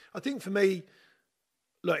I think for me,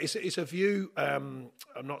 look, it's a view. I'm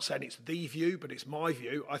not saying it's the view, but it's my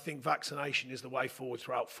view. I think vaccination is the way forward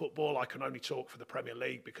throughout football. I can only talk for the Premier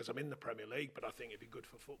League because I'm in the Premier League, but I think it'd be good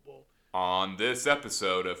for football. On this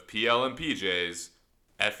episode of PL and PJ's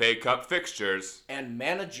FA Cup Fixtures and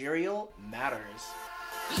Managerial Matters.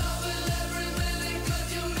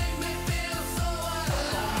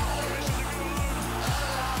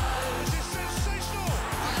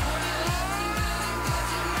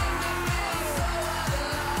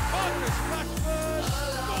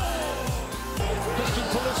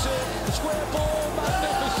 The square ball,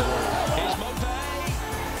 magnificent. Here's Mopay.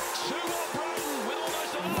 2-1 Brighton with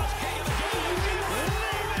almost the last kick of the game. Can you believe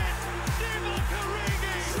it? Divock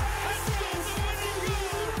Origi has scored the winning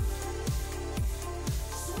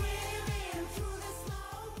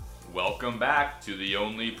goal. Welcome back to the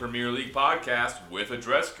only Premier League podcast with a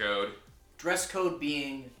dress code. Dress code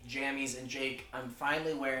being jammies, and Jake, I'm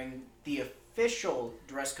finally wearing the official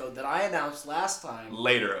dress code that I announced last time.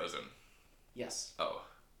 Lederhosen. Yes. Oh.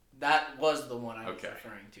 That was the one I was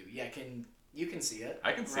referring to. Yeah, you can see it.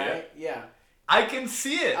 I can see right? it. Yeah. I can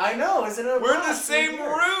see it. I know, isn't it? We're in the same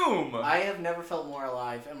room. I have never felt more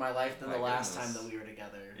alive in my life than the last time that we were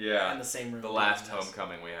together. Yeah. In the same room. The last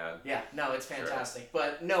homecoming we had. Yeah. No, it's fantastic. Sure.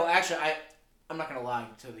 But no, actually, I'm not gonna lie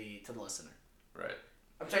to the listener. Right.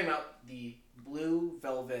 I'm talking about the blue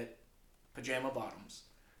velvet pajama bottoms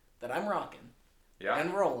that I'm rocking. Yeah.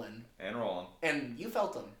 And rolling. And you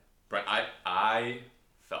felt them. Right. I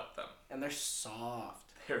felt them. And they're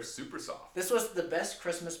soft. They're super soft. This was the best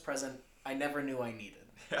Christmas present I never knew I needed.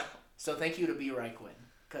 Yeah. So thank you to B. Reichwin,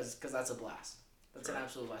 because that's a blast. That's an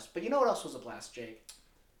absolute blast. But you know what else was a blast, Jake?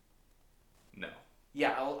 No.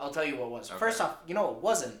 Yeah, I'll tell you what was. Okay. First off, you know what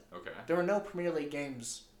wasn't? Okay. There were no Premier League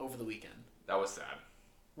games over the weekend. That was sad.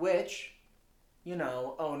 Which,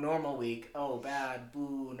 normal week. Oh, bad.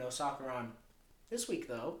 Boo, no soccer on. This week,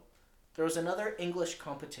 though, there was another English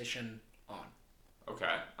competition on.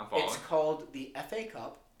 Okay, I'm following. It's called the FA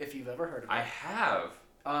Cup, if you've ever heard of it. I have.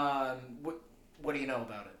 What do you know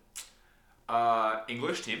about it?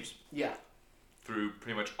 English teams. Yeah. Through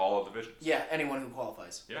pretty much all divisions. Yeah, anyone who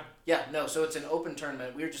qualifies. Yeah. Yeah, no, so it's an open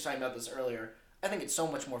tournament. We were just talking about this earlier. I think it's so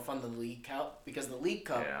much more fun than the League Cup, because the League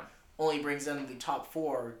Cup only brings in the top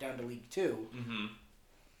 4 down to League 2. Mm-hmm.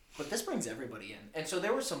 But this brings everybody in. And so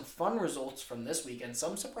there were some fun results from this weekend,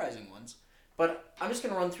 some surprising ones. But I'm just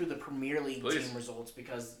going to run through the Premier League team results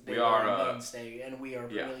because they are a mainstay, and we are a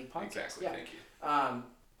Premier League podcast. Exactly. Yeah. Thank you.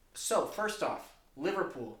 So, first off,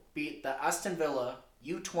 Liverpool beat the Aston Villa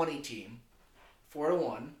U20 team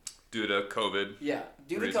 4-1. Due to COVID. Yeah,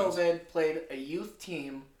 due to COVID, played a youth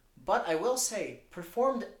team, but I will say,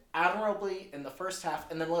 performed admirably in the first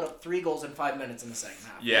half and then let up 3 goals in 5 minutes in the second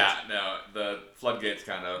half. Yeah, no, the floodgates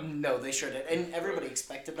kind of... No, they sure did. And everybody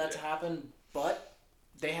expected that to happen, but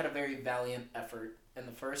they had a very valiant effort in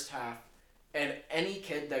the first half. And any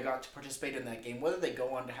kid that got to participate in that game, whether they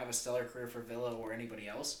go on to have a stellar career for Villa or anybody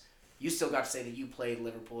else, you still got to say that you played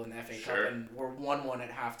Liverpool in the FA Cup and were 1-1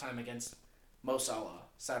 at halftime against Mo Salah,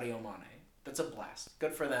 Sadio Mane. That's a blast.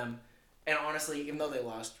 Good for them. And honestly, even though they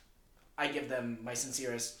lost, I give them my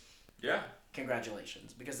sincerest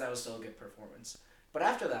congratulations, because that was still a good performance. But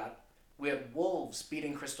after that, we had Wolves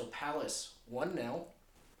beating Crystal Palace 1-0.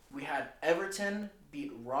 We had Everton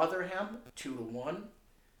beat Rotherham 2-1.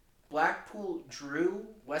 Blackpool drew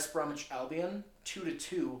West Bromwich Albion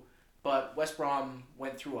 2-2, but West Brom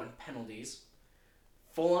went through on penalties.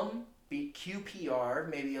 Fulham beat QPR,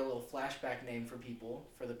 maybe a little flashback name for people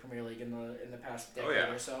for the Premier League in the past decade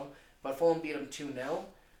or so. But Fulham beat them 2-0.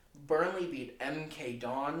 Burnley beat MK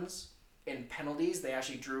Dons in penalties. They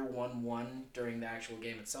actually drew 1-1 during the actual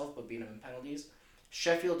game itself, but beat them in penalties.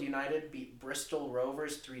 Sheffield United beat Bristol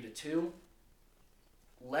Rovers 3-2.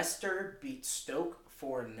 Leicester beat Stoke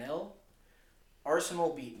 4-0.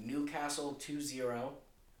 Arsenal beat Newcastle 2-0.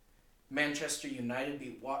 Manchester United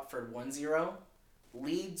beat Watford 1-0.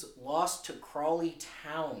 Leeds lost to Crawley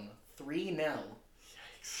Town 3-0.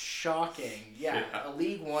 Shocking. Yeah, a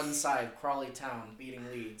League One side, Crawley Town, beating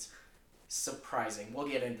Leeds. Surprising. We'll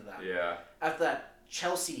get into that. Yeah. After that,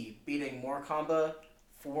 Chelsea beating Morecambe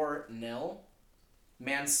 4-0.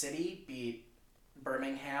 Man City beat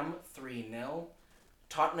Birmingham 3-0.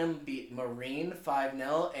 Tottenham beat Marine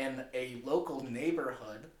 5-0 in a local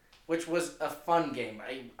neighborhood, which was a fun game.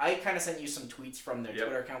 I kind of sent you some tweets from their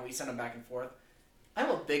Twitter account. We sent them back and forth. I'm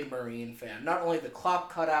a big Marine fan. Not only the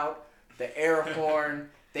clock cutout, the air horn,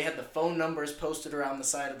 they had the phone numbers posted around the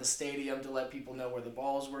side of the stadium to let people know where the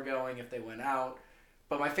balls were going if they went out.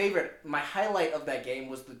 But my highlight of that game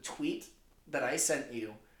was the tweet that I sent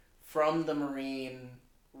you from the Marine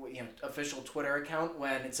official Twitter account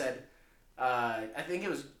when it said, I think it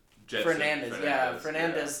was Jetson Fernandez. Yeah,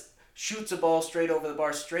 Fernandez shoots a ball straight over the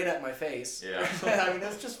bar, straight at my face. Yeah. I mean,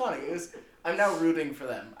 it's just funny. I'm now rooting for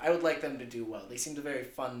them. I would like them to do well. They seemed a very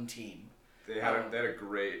fun team. They had a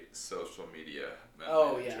great social media.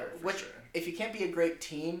 Oh yeah, which sure. If you can't be a great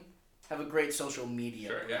team, have a great social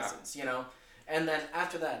media presence. You know, and then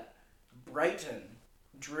after that, Brighton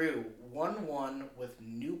drew 1-1 with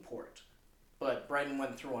Newport, but Brighton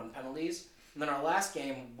went through on penalties. And then our last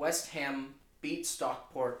game, West Ham beat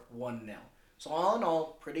Stockport 1-0. So all in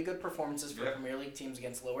all, pretty good performances for Premier League teams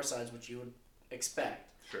against lower sides, which you would expect.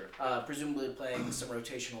 Sure. Presumably playing some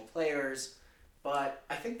rotational players. But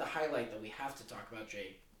I think the highlight that we have to talk about,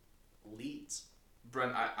 Jake, Leeds.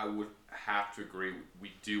 Brent, I would have to agree.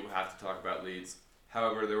 We do have to talk about Leeds.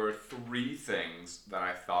 However, there were 3 things that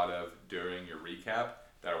I thought of during your recap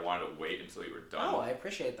that I wanted to wait until you were done. Oh, I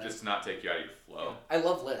appreciate that. Just to not take you out of your flow. Yeah. I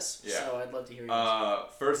love lists, so I'd love to hear yours.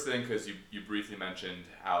 First thing, because you briefly mentioned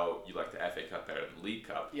how you like the FA Cup better than the League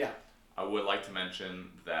Cup. Yeah. I would like to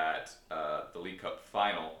mention that the League Cup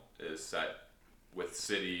final is set with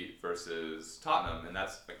City versus Tottenham, and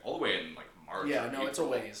that's like all the way in like March. Yeah, no, it's a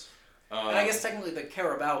ways. And I guess technically the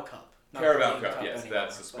Carabao Cup. Carabao Cup, yes,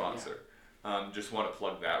 that's the sponsor. Just want to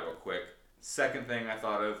plug that real quick. Second thing I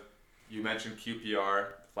thought of, you mentioned QPR,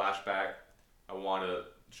 Flashback. I want to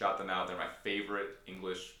shout them out. They're my favorite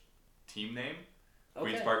English team name. Okay.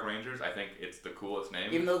 Queen's Park Rangers. I think it's the coolest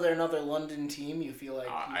name. Even though they're another London team, you feel like...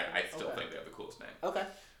 I still think they have the coolest name. Okay.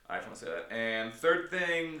 I just want to say that. And third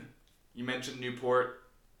thing, you mentioned Newport.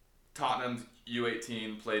 Tottenham's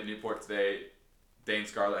U18 played Newport today. Dane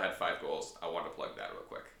Scarlett had 5 goals. I want to plug that real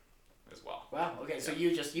quick as well. Wow, okay, so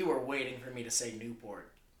you were waiting for me to say Newport.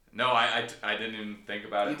 No, I didn't even think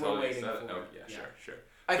about it until you said it. No, yeah, sure.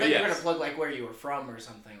 I thought you were going to plug like where you were from or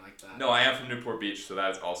something like that. No, I am from Newport Beach, so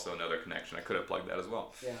that's also another connection. I could have plugged that as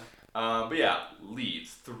well. Yeah. But yeah,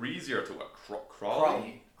 Leeds 3-0 to what?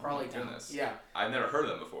 Crawley? Crawley Oh, Town. goodness. Yeah. I've never heard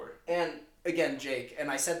of them before. And again, Jake,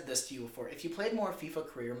 and I said this to you before, if you played more FIFA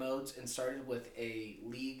career modes and started with a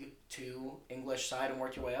League 2 English side and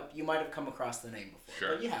worked your way up, you might have come across the name before.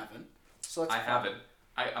 Sure. But you haven't. So let's haven't.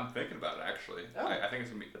 I'm thinking about it actually. Oh. I think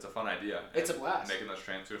it's a fun idea. It's a blast. Making those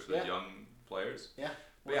transfers for the young players. Yeah.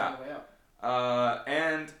 But yeah. Way up.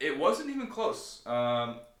 And it wasn't even close.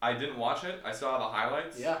 I didn't watch it. I saw the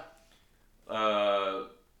highlights. Yeah.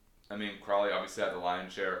 I mean, Crawley obviously had the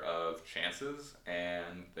lion's share of chances,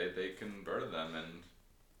 and they converted them. And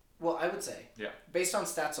well, I would say, based on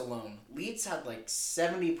stats alone, Leeds had like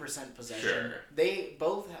 70% possession. Sure. They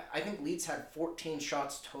both, I think Leeds had 14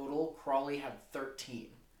 shots total. Crawley had 13.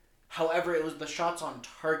 However, it was the shots on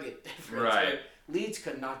target difference. Right. Leeds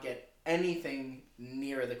could not get anything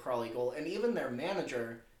near the Crawley goal, and even their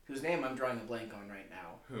manager, whose name I'm drawing a blank on right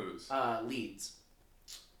now. Whose? Leeds.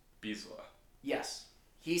 Biesla. Yes.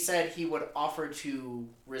 He said he would offer to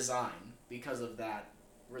resign because of that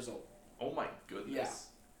result. Oh my goodness. Yeah.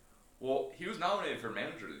 Well, he was nominated for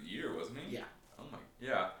Manager of the Year, wasn't he? Yeah. Oh my.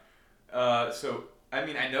 Yeah. So I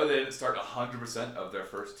mean, I know they didn't start 100% of their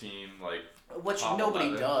first team like. Which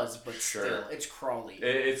nobody does, but still, it's Crawley.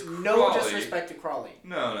 It's Crawley. No disrespect to Crawley.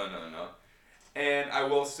 No. And I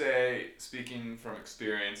will say, speaking from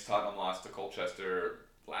experience, Tottenham lost to Colchester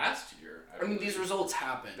last year. I mean, these results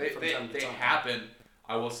happen. They happen.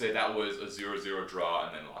 I will say that was a 0-0 draw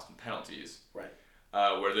and then lost in penalties. Right.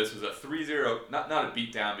 Where this was a 3-0, not a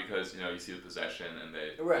beatdown because you see the possession and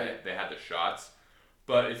they had the shots,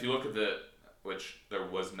 but if you look at which there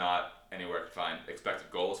was not anywhere to find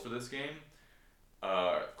expected goals for this game.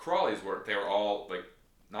 Crawley's they were all like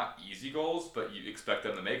not easy goals, but you expect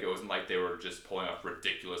them to make it. It wasn't like they were just pulling off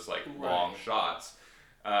ridiculous long shots.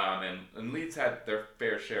 And Leeds had their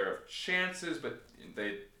fair share of chances, but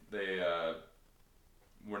they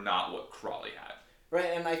were not what Crawley had.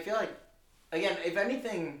 Right, and I feel like, again, if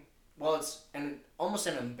anything, well, it's almost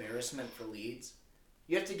an embarrassment for Leeds.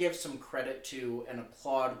 You have to give some credit to and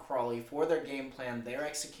applaud Crawley for their game plan, their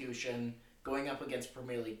execution, going up against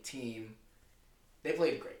Premier League team. They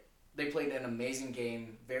played great. They played an amazing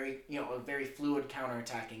game, a very fluid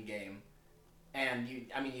counter-attacking game, and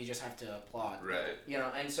you just have to applaud. Right.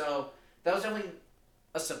 And so that was definitely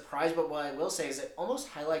a surprise. But what I will say is it almost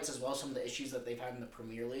highlights as well some of the issues that they've had in the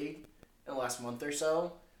Premier League in the last month or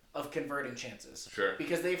so of converting chances. Sure.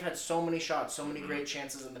 Because they've had so many shots, so many great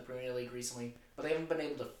chances in the Premier League recently, but they haven't been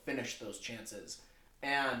able to finish those chances.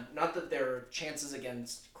 And not that their chances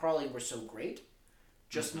against Crawley were so great,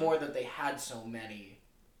 just more that they had so many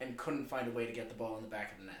and couldn't find a way to get the ball in the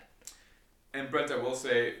back of the net. And Brent, I will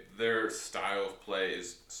say their style of play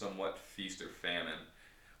is somewhat feast or famine.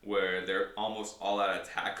 where they're almost all out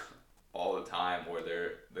attack all the time, where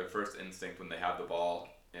their first instinct when they have the ball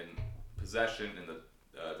in possession in the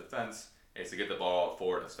defense is to get the ball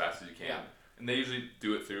forward as fast as you can. Yeah. And they usually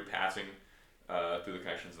do it through passing through the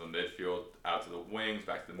connections in the midfield, out to the wings,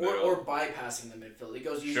 back to the middle. Or bypassing the midfield. It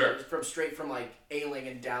goes usually straight from like Ailing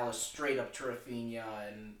and Dallas straight up to Rafinha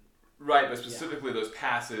and... Right, but specifically those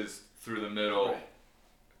passes through the middle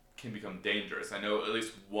can become dangerous. I know at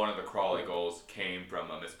least one of the Crawley goals came from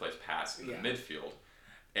a misplaced pass in the midfield.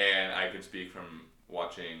 And I can speak from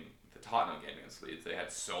watching the Tottenham game against Leeds. They had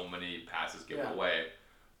so many passes given away.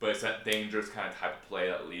 But it's that dangerous kind of type of play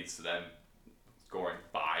that leads to them scoring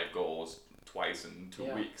 5 goals twice in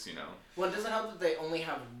 2 weeks, you know. Well, it doesn't help that they only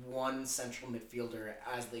have one central midfielder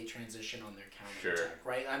as they transition on their counter-attack,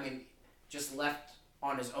 right? I mean, just left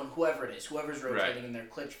on his own, whoever it is, whoever's rotating in there,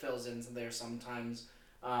 Klitsch fills in there sometimes.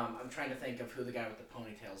 I'm trying to think of who the guy with the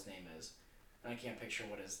ponytail's name is. I can't picture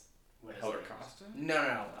what his Helder Costa?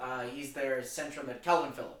 No. He's their central mid.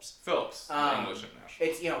 Calvin Phillips. English international.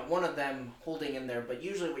 It's one of them holding in there, but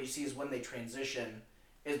usually what you see is when they transition,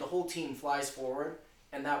 is the whole team flies forward,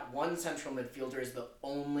 and that one central midfielder is the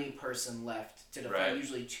only person left to defend.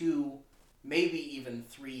 Usually 2, maybe even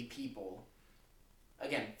 3 people.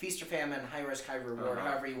 Again, feast or famine, high risk, high reward,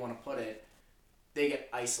 however you want to put it. They get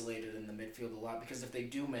isolated in the midfield a lot because if they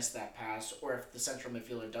do miss that pass, or if the central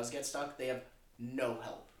midfielder does get stuck, they have no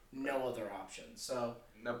help. No other options. So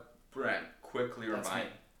now, Brent, quickly remind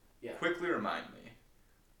me,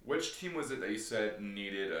 which team was it that you said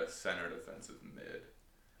needed a center defensive mid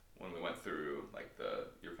when we went through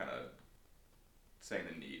you're kind of saying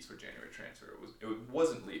the needs for January transfer? It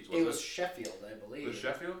wasn't Leeds, was it? It was Sheffield, I believe. Was it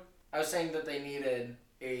Sheffield? I was saying that they needed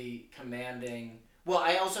a commanding. Well,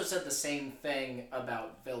 I also said the same thing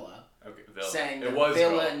about Villa. Okay, Villa. Saying it that was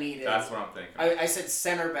Villa needed. That's what I'm thinking. I said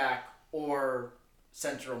center back or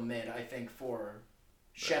central mid, I think, for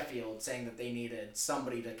Sheffield, saying that they needed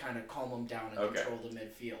somebody to kind of calm them down and control the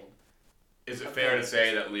midfield. Is it fair to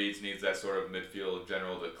say that Leeds needs that sort of midfield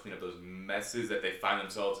general to clean up those messes that they find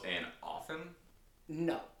themselves in often?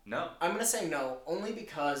 No. No? I'm going to say no, only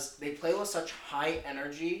because they play with such high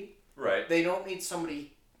energy. Right. They don't need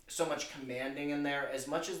somebody so much commanding in there as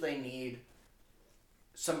much as they need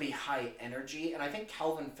somebody high energy, and I think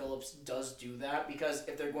Calvin Phillips does do that because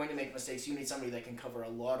if they're going to make mistakes, you need somebody that can cover a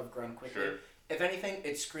lot of ground quickly. Sure. If anything,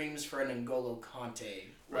 it screams for an N'Golo Kante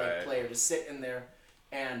player to sit in there,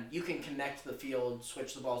 and you can connect the field,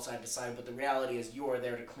 switch the ball side to side, but the reality is you're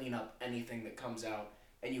there to clean up anything that comes out,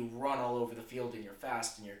 and you run all over the field, and you're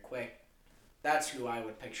fast and you're quick. That's who I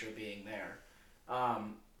would picture being there.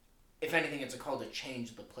 If anything, it's a call to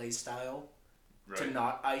change the play style. To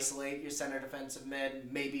not isolate your center defensive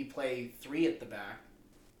mid, maybe play 3 at the back,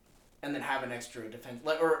 and then have an extra defense.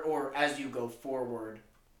 Or as you go forward,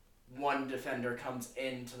 one defender comes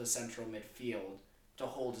into the central midfield to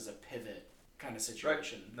hold as a pivot kind of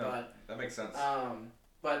situation. Right. No, that makes sense.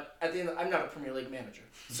 But at the end, I'm not a Premier League manager,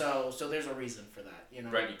 so there's a reason for that. You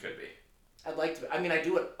know. Right, you could be. I'd like to. I mean, I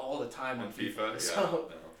do it all the time on FIFA.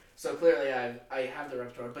 So clearly, I have the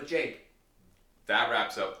repertoire. But Jake, that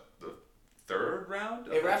wraps up the 3rd round?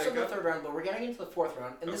 It wraps up the 3rd round, but we're getting into the 4th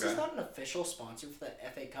round. And this is not an official sponsor for the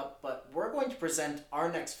FA Cup, but we're going to present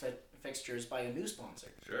our next fixtures by a new sponsor.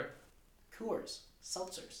 Sure. Coors.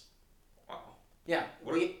 Seltzers. Wow. Yeah.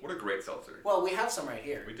 What a great seltzer. Well, we have some right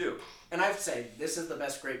here. We do. And I have to say, this is the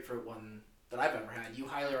best grapefruit one that I've ever had. You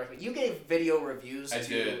highly recommend. You gave video reviews I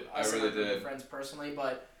really did. Friends personally,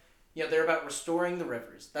 but they're about restoring the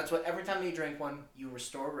rivers. That's what every time you drink one, you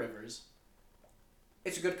restore rivers.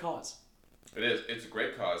 It's a good cause. It is. It's a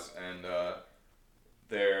great cause, and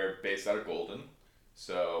they're based out of Golden,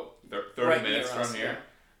 so they're 30 minutes from here,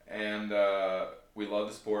 and we love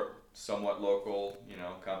to support somewhat local,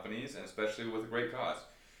 companies, and especially with a great cause.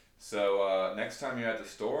 So next time you're at the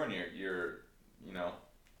store and you're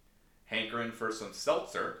hankering for some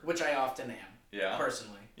seltzer, which I often am. Yeah.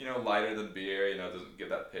 Personally. Lighter than beer. Doesn't give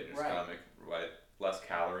that pit in your stomach. Right. Less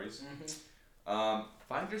calories. Mm-hmm.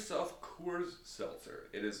 Find yourself Coors Seltzer.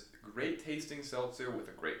 It is great tasting seltzer with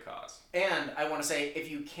a great cause. And I want to say,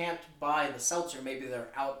 if you can't buy the seltzer, maybe they're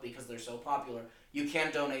out because they're so popular, you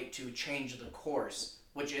can donate to Change the Course,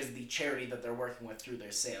 which is the charity that they're working with through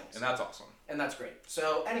their sales. And that's awesome. And that's great.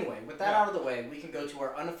 So anyway, with that out of the way, we can go to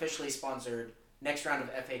our unofficially sponsored next round of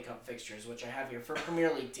FA Cup fixtures, which I have here for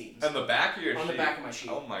Premier League teams. On the back of your sheet? On the back of my sheet.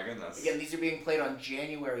 Oh my goodness. Again, these are being played on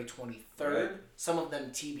January 23rd. Right. Some of them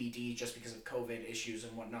TBD just because of COVID issues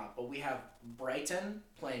and whatnot. But we have Brighton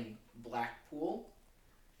playing Blackpool.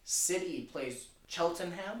 City plays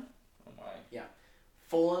Cheltenham. Oh my. Yeah.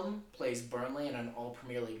 Fulham plays Burnley in an all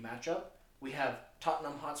Premier League matchup. We have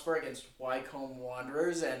Tottenham Hotspur against Wycombe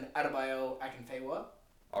Wanderers, and Adebayo Akinfenwa.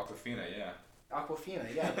 Aquafina, yeah.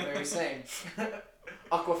 Aquafina, yeah, the very same.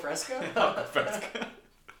 Aquafresca? Aquafresca.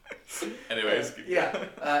 Anyways.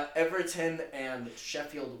 Everton and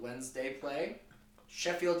Sheffield Wednesday play.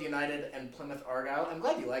 Sheffield United and Plymouth Argyle. I'm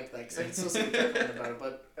glad you liked that because I can still see what you're talking about it.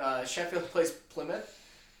 But Sheffield plays Plymouth.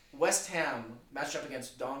 West Ham matched up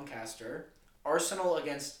against Doncaster. Arsenal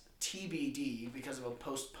against TBD because of a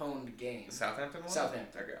postponed game. The Southampton one?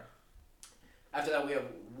 Southampton. Okay. After that, we have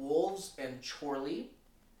Wolves and Chorley.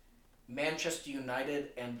 Manchester United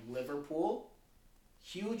and Liverpool.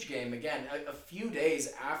 Huge game again. A few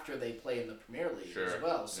days after they play in the Premier League as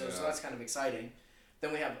well. So that's kind of exciting.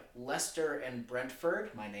 Then we have Leicester and Brentford,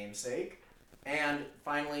 my namesake. And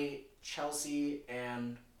finally, Chelsea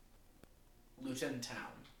and Luton Town.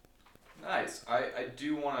 Nice. I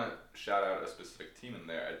do want to shout out a specific team in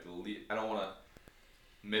there. I don't want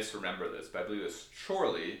to misremember this, but I believe it's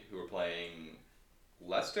Chorley who are playing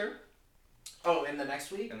Leicester. Oh, in the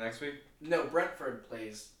next week? In the next week? No, Brentford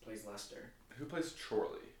plays Leicester. Who plays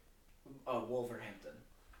Chorley? Wolverhampton.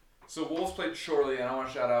 So Wolves played Chorley, and I want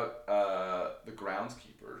to shout out the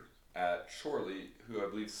groundskeeper at Chorley, who I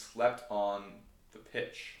believe slept on the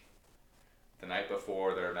pitch the night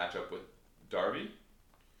before their matchup with Derby.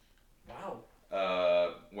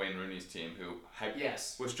 Wow. Wayne Rooney's team, who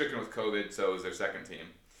was stricken with COVID, so it was their second team.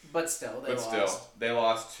 But still, they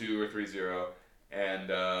lost 2 or 3-0, and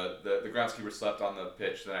the groundskeeper slept on the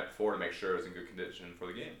pitch the night before to make sure it was in good condition for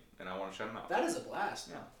the game, and I want to shout him out. That is a blast.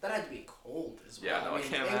 Yeah. That had to be cold as well. Yeah, no, I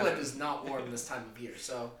can't England imagine. is not warm this time of year,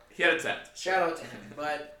 so he had a tent. Shout out to him.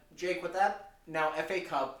 But Jake, with that, now FA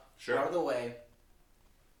Cup out of the way,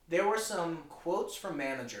 there were some quotes from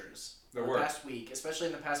managers the past week, especially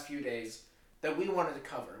in the past few days, that we wanted to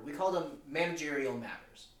cover. We called them managerial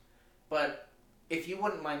matters. But if you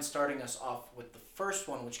wouldn't mind starting us off with the first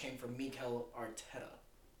one, which came from Mikel Arteta.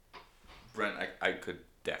 Brent, I could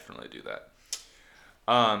definitely do that.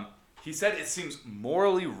 He said it seems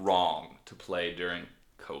morally wrong to play during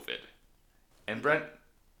COVID. And Brent,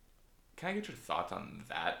 can I get your thoughts on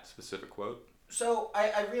that specific quote? So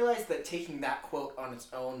I realize that taking that quote on its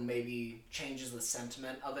own maybe changes the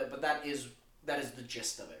sentiment of it, but that is the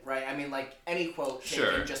gist of it, right? I mean, like any quote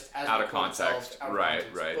taken just as out the of quote context, itself, right.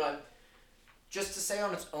 But just to say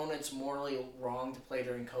on its own it's morally wrong to play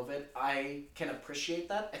during COVID, I can appreciate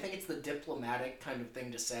that. I think it's the diplomatic kind of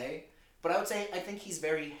thing to say. But I would say I think he's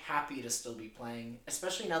very happy to still be playing,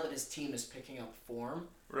 especially now that his team is picking up form.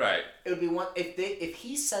 Right. It would be one if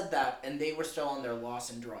he said that and they were still on their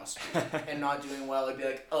loss and draw streak and not doing well. It'd be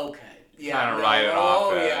like, okay, kind of write it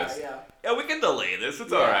off. Yeah, we can delay this.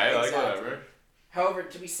 It's all right. Exactly. Like whatever. However,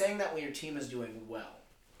 to be saying that when your team is doing well,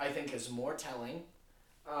 I think is more telling.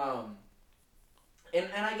 And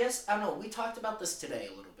I guess, I don't know, we talked about this today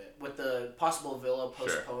a little bit with the possible Villa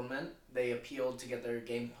postponement. Sure. They appealed to get their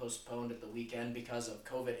game postponed at the weekend because of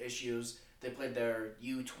COVID issues. They played their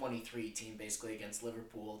U23 team basically against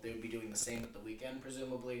Liverpool. They would be doing the same at the weekend,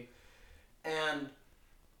 presumably. And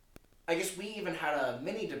I guess we even had a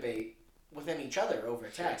mini debate within each other over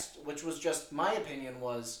text, which was just, my opinion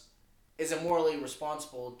was, is it morally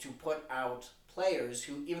responsible to put out players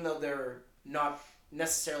who, even though they're not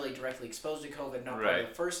necessarily directly exposed to COVID, not part of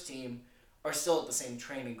the first team, are still at the same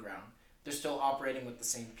training ground. They're still operating with the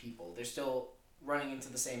same people. They're still running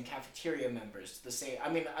into the same cafeteria members.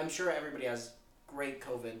 I'm sure everybody has great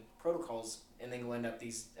COVID protocols in England at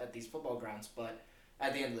these football grounds, but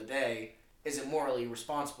at the end of the day, is it morally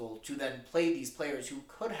responsible to then play these players who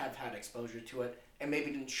could have had exposure to it and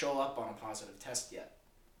maybe didn't show up on a positive test yet?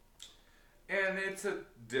 And it's a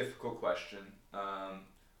difficult question.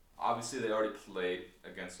 Obviously, they already played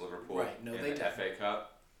against Liverpool in the FA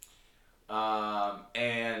Cup.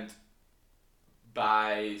 And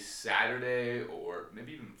by Saturday or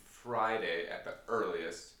maybe even Friday at the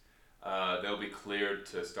earliest, they'll be cleared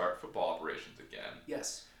to start football operations again.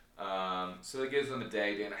 Yes. So that gives them a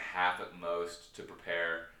day and a half at most to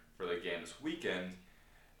prepare for the game this weekend.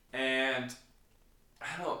 And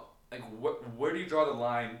I don't know, like, where do you draw the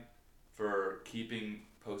line for keep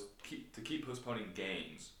postponing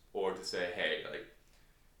games, or to say, hey, like,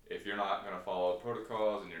 if you're not going to follow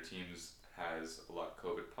protocols and your team has a lot of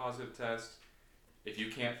COVID positive tests, if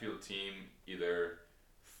you can't field a team, either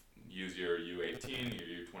use your U18,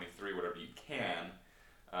 your U23, whatever you can,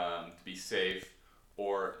 to be safe,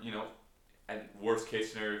 or, at worst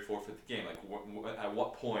case scenario, forfeit the game. Like, at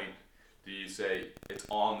what point do you say it's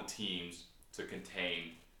on the teams to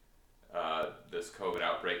contain this COVID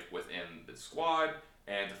outbreak within the squad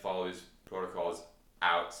and to follow these protocols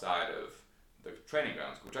outside of the training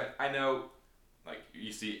grounds, which I know like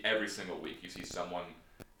you see every single week, you see someone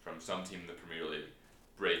from some team in the Premier League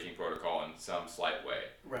breaking protocol in some slight way.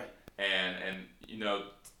 Right. And you know,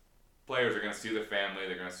 players are going to see their family,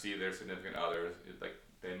 they're going to see their significant others. Like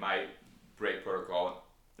they might break protocol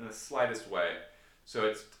in the slightest way.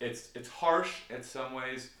 So it's harsh in some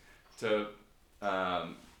ways to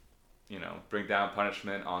you know, bring down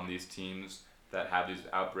punishment on these teams that have these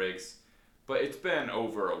outbreaks. But it's been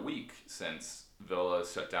over a week since Villa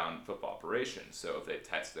shut down football operations. So if they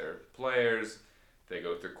test their players, they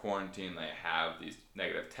go through quarantine, they have these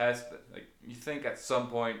negative tests. Like you think at some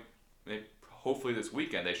point, hopefully this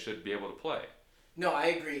weekend, they should be able to play. No, I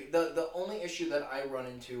agree. The only issue that I run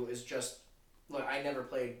into is just, look, I never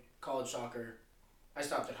played college soccer. I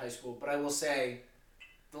stopped at high school. But I will say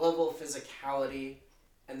the level of physicality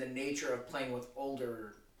and the nature of playing with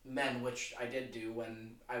older men, which I did do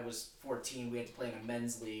when I was 14. We had to play in a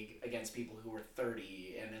men's league against people who were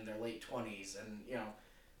 30 and in their late 20s. And, you know,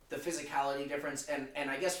 the physicality difference. And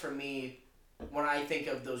I guess for me, when I think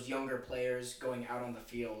of those younger players going out on the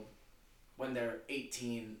field when they're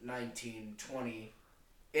 18, 19, 20,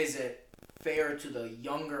 is it fair to the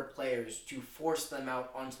younger players to force them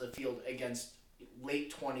out onto the field against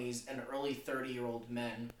late 20s and early 30-year-old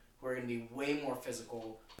men who are going to be way more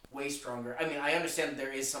physical, way stronger? I mean, I understand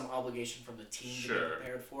there is some obligation from the team to get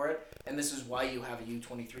prepared for it, and this is why you have a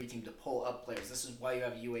U23 team to pull up players. This is why you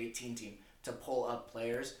have a U18 team to pull up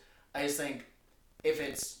players. I just think if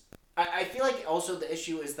it's... I feel like also the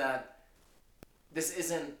issue is that this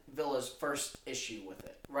isn't Villa's first issue with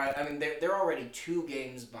it, right? I mean, they're already 2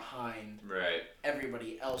 games behind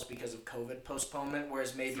everybody else because of COVID postponement,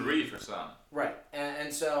 whereas maybe... 3 for some. Right.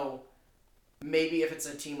 And so maybe if it's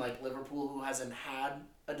a team like Liverpool who hasn't had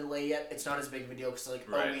a delay yet, it's not as big of a deal because like,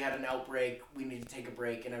 oh, we had an outbreak, we need to take a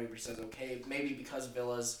break, and everybody says, okay, maybe because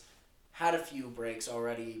Villa's had a few breaks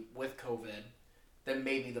already with COVID, then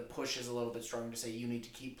maybe the push is a little bit stronger to say you need to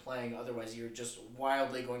keep playing, otherwise you're just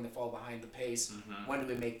wildly going to fall behind the pace. Mm-hmm. When do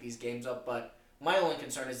we make these games up? But my only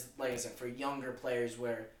concern is, like I said, for younger players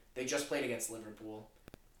where they just played against Liverpool,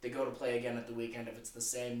 they go to play again at the weekend if it's the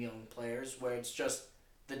same young players, where it's just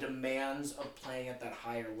the demands of playing at that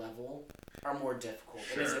higher level are more difficult.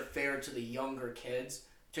 Sure. And is it fair to the younger kids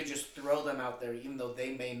to just throw them out there even though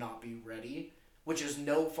they may not be ready, which is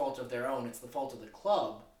no fault of their own, it's the fault of the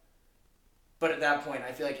club. But at that point,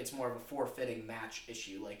 I feel like it's more of a forfeiting match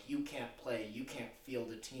issue. Like, you can't play, you can't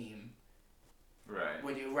field a team. Right.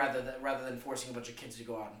 When you, rather than forcing a bunch of kids to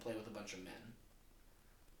go out and play with a bunch of men.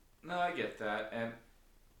 No, I get that.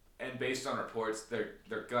 And based on reports,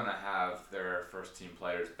 they're gonna have their first team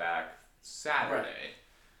players back Saturday,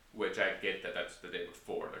 which I get that's the day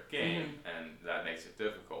before their game, and that makes it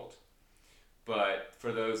difficult. But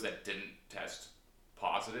for those that didn't test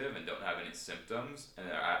positive and don't have any symptoms and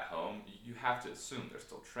they're at home, you have to assume they're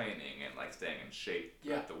still training and like staying in shape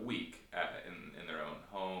throughout the week in their own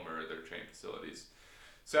home or their training facilities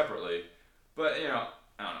separately. But, you know,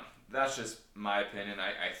 I don't know. That's just my opinion.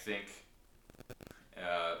 I think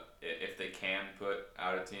if they can put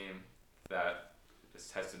out a team that is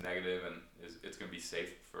tested negative and it's going to be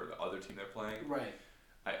safe for the other team they're playing, right?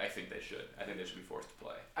 I think they should. I think they should be forced to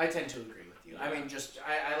play. I tend to agree with you. Yeah. I mean,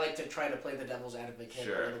 I like to try to play the devil's advocate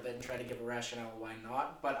a little bit and try to give a rationale why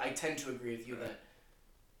not. But I tend to agree with you that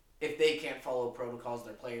if they can't follow protocols,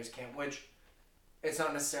 their players can't, which it's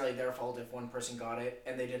not necessarily their fault if one person got it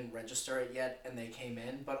and they didn't register it yet and they came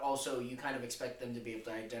in. But also you kind of expect them to be able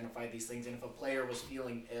to identify these things. And if a player was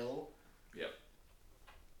feeling ill,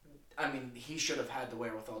 I mean, he should have had the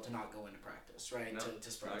wherewithal to not go into practice, right? No,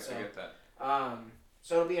 to spread. I get that.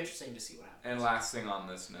 So it'll be interesting to see what happens. And last thing on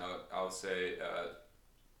this note, I'll say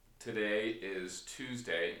today is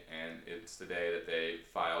Tuesday, and it's the day that they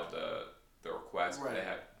filed the request. Right. They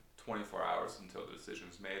had 24 hours until the decision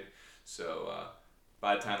was made. So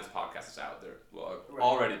by the time this podcast is out, there will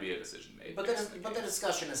already be a decision made. But the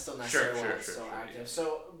discussion is still necessarily still active. Yeah.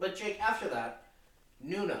 So, but Jake, after that,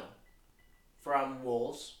 Nuno from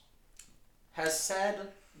Wolves has said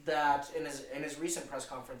that in his recent press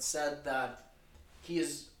conference said that he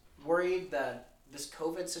is worried that this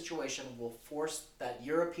COVID situation will force that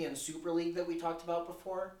European Super League that we talked about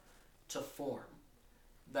before to form.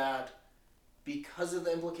 That because of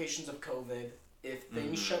the implications of COVID, if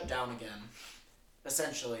things shut down again,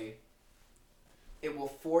 essentially, it will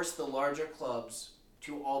force the larger clubs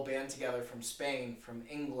to all band together from Spain, from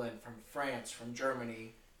England, from France, from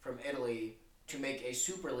Germany, from Italy, to make a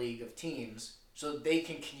Super League of teams so that they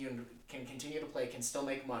can continue to play, can still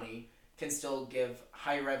make money, can still give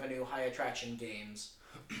high revenue, high attraction games.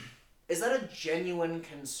 Is that a genuine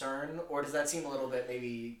concern, or does that seem a little bit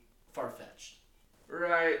maybe far-fetched?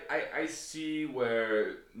 Right. I see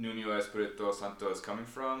where Nuno Espirito Santo is coming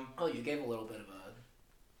from. Oh, you gave a little bit of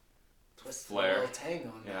a twist, Flair. a little tang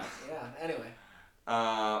on that. Yeah. Anyway.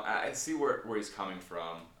 I see where he's coming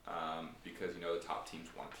from because the top teams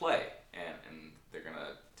want to play and they're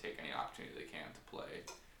gonna take any opportunity they can to play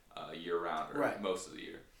year round or most of the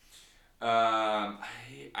year.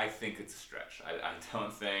 I think it's a stretch. I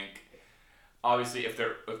don't think. Obviously, if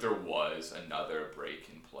there was another break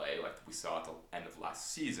in play like we saw at the end of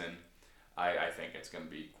last season, I think it's going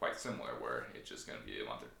to be quite similar, where it's just going to be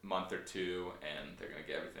a month or two, and they're going to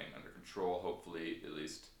get everything under control. Hopefully, at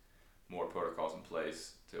least more protocols in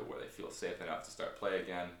place to where they feel safe enough to start play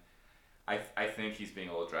again. I think he's being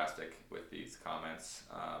a little drastic with these comments.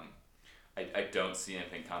 I don't see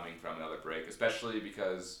anything coming from another break, especially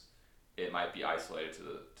because it might be isolated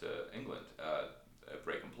to England. A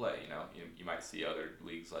break and play. You might see other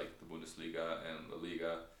leagues like the Bundesliga and the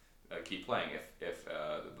Liga keep playing if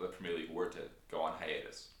the Premier League were to go on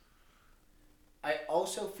hiatus. I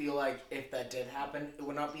also feel like if that did happen, it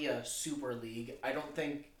would not be a super league. I don't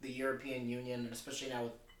think the European Union, especially now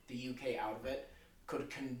with the UK out of it, could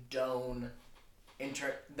condone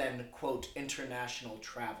quote international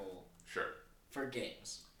travel for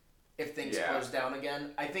games. If things close down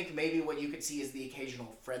again, I think maybe what you could see is the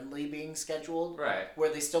occasional friendly being scheduled, where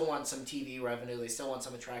they still want some TV revenue, they still want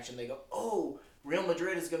some attraction. They go, oh, Real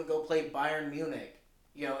Madrid is going to go play Bayern Munich,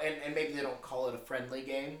 and maybe they don't call it a friendly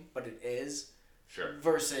game, but it is. Sure.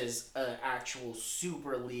 Versus an actual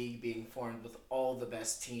super league being formed with all the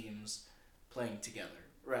best teams playing together,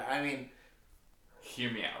 right? I mean, hear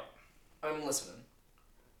me out. I'm listening.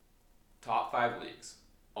 Top 5 leagues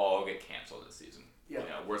all get canceled this season. Yeah.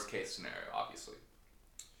 Worst case scenario, obviously.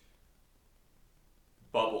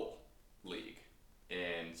 Bubble league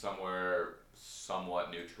in somewhere somewhat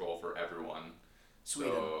neutral for everyone.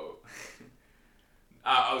 Sweden. So,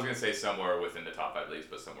 I was going to say somewhere within the top 5 leagues,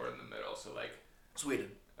 but somewhere in the middle. So, like... Sweden.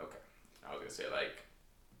 Okay. I was going to say, like,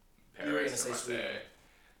 You were gonna Paris say or Sweden.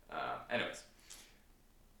 Marseille. Anyways.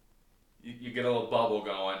 You get a little bubble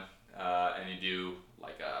going, and you do,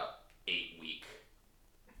 like, a 8-week...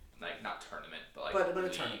 Like, not tournament, but like... But a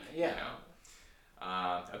league, tournament, yeah.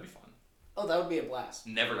 That'd be fun. Oh, that would be a blast.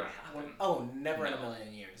 Never gonna happen. Oh, never in a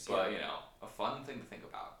million years. But, a fun thing to think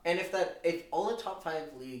about. And if all the top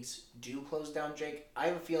 5 leagues do close down, Jake, I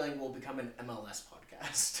have a feeling we'll become an MLS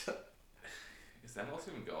podcast. Is that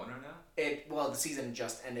also even going right now? Well, the season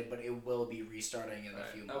just ended, but it will be restarting in a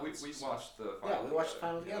few months. No, we watched the final. Yeah, we watched the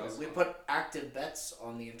final together. We put active bets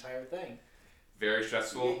on the entire thing. Very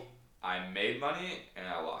stressful. I made money, and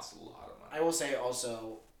I lost a lot of money. I will say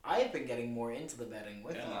also, I've been getting more into the betting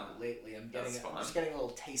with you lately. I'm just getting a little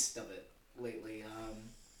taste of it lately.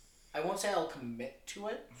 I won't say I'll commit to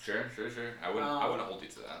it. Sure. I wouldn't hold you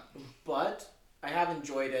to that. But I have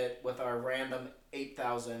enjoyed it with our random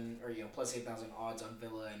 8,000 or plus 8,000 odds on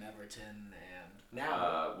Villa and Everton, and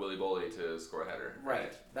now Willy Bolly to score a header.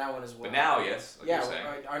 Right, that one as well. But now, yes, like you're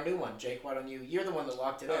saying. Our new one, Jake. Why don't you're the one that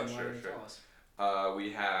locked it in? Why don't you tell us?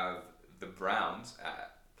 We have the Browns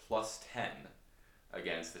at +10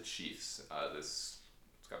 against the Chiefs. It's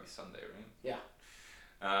got to be Sunday, right?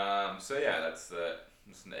 Yeah. So yeah, that's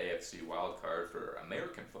an AFC wild card for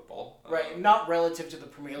American football. Right, not relative to the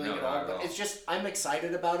Premier League No, at not all, at but all. it's just I'm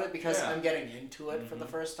excited about it because Yeah. I'm getting into it for the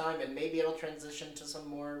first time, and maybe it'll transition to some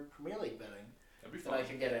more Premier League betting That'd be that fun. I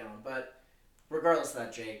can get in on. But regardless of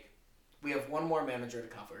that, Jake, we have one more manager to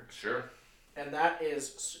cover, Sure. and that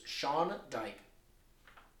is Sean Dyche.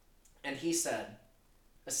 And he said,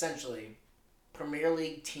 essentially, Premier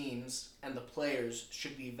League teams and the players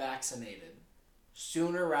should be vaccinated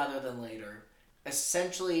sooner rather than later,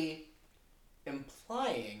 essentially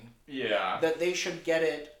implying that they should get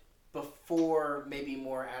it before maybe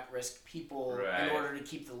more at-risk people in order to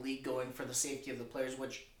keep the league going for the safety of the players,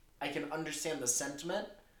 which I can understand the sentiment,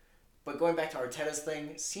 but going back to Arteta's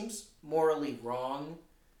thing, seems morally wrong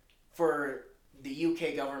for the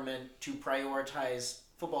UK government to prioritize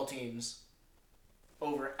football teams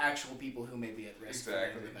over actual people who may be at risk for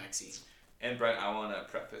the vaccine. And Brent, I want to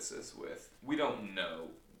preface this with, we don't know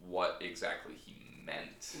what exactly he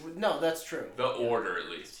meant. No, that's true. The order, at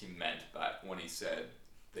least, he meant by when he said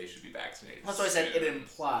they should be vaccinated. That's why I said it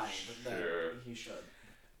implied that Sure. he should.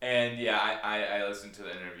 And yeah, I listened to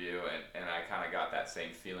the interview and I kind of got that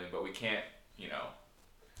same feeling, but we can't,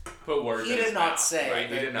 put words in his mouth. He did not say right?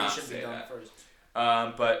 that He did not they should say be done that. first.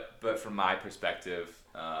 But from my perspective,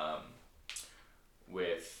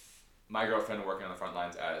 with my girlfriend working on the front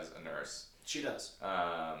lines as a nurse, She does.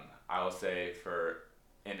 I will say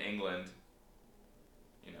in England,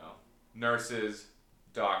 nurses,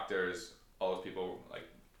 doctors, all those people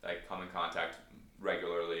like come in contact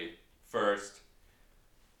regularly. First,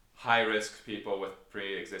 high-risk people with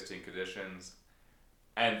pre-existing conditions,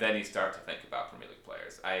 and then you start to think about Premier League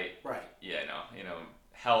players. Right. Yeah,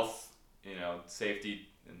 health, safety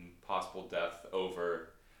and possible death over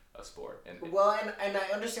a sport. And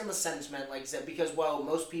I understand the sentiment, like I said, because while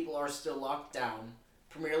most people are still locked down,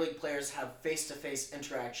 Premier League players have face-to-face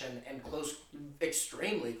interaction and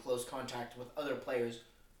extremely close contact with other players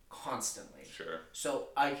constantly. Sure. So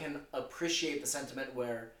I can appreciate the sentiment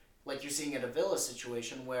where, like you're seeing at a Villa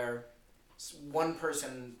situation where one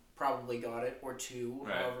person probably got it, or two,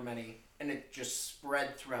 right. however many, and it just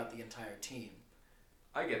spread throughout the entire team.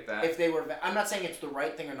 I get that. If they were, I'm not saying it's the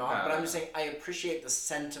right thing or not, but I'm just No. saying I appreciate the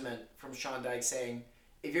sentiment from Sean Dyche saying,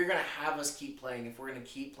 if you're going to have us keep playing, if we're going to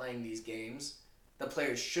keep playing these games, the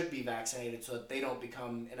players should be vaccinated so that they don't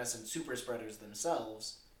become, in essence, super spreaders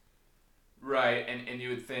themselves. Right, and you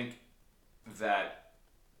would think that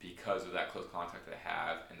because of that close contact they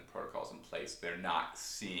have and the protocols in place, they're not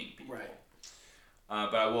seeing people. Right.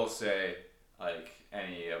 But I will say, like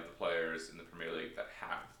any of the players in the Premier League that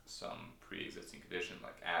have some pre-existing condition,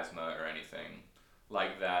 like asthma or anything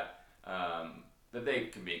like that, that they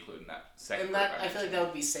can be included in that second And group. I feel like that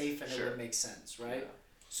would be safe and Sure. it would make sense, right? Yeah.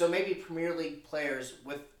 So maybe Premier League players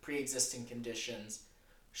with pre-existing conditions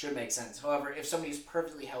should make sense. However, if somebody's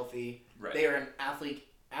perfectly healthy, Right. they are an athlete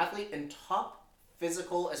in top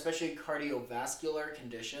physical, especially cardiovascular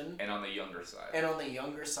condition, And on the younger side. and on the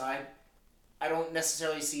younger side, I don't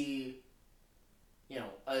necessarily see,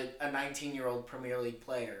 a 19-year-old Premier League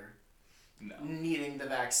player No. needing the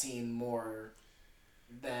vaccine more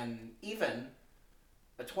than even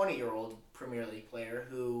a 20-year-old Premier League player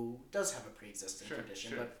who does have a pre-existing Sure,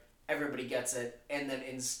 condition, sure. but everybody gets it, and then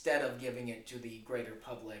instead of giving it to the greater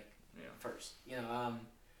public Yeah. first,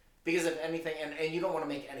 because if anything, and you don't want to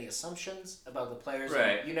make any assumptions about the players.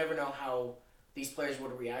 Right. You never know how these players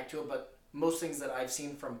would react to it, but most things that I've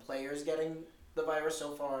seen from players getting the virus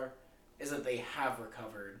so far is that they have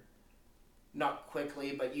recovered. Not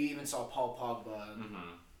quickly, but you even saw Paul Pogba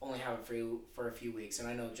Mm-hmm. only have it for a few weeks, and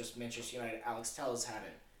I know just Manchester United, Alex Telles had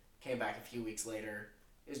it, came back a few weeks later,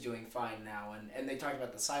 is doing fine now, and they talked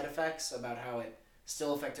about the side effects, about how it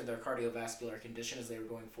still affected their cardiovascular condition as they were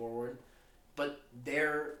going forward, but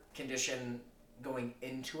their condition going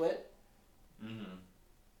into it, Mm-hmm.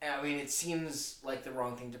 I mean, it seems like the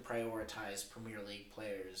wrong thing to prioritize Premier League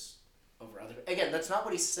players over other. Again, that's not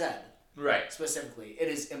what he said Right. specifically.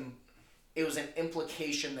 It was an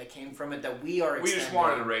implication that came from it that we are. We just extending.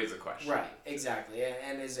 wanted to raise the question. Right, exactly.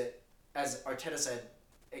 And is it, as Arteta said,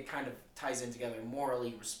 it kind of ties in together,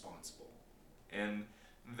 morally responsible. And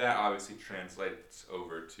that obviously translates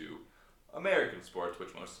over to American sports,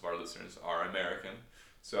 which most of our listeners are American.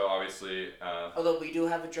 So obviously, Although we do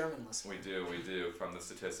have a German listener. we do from the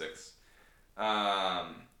statistics. We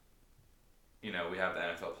have the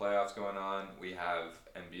NFL playoffs going on, we have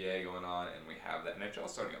NBA going on, and we have the NHL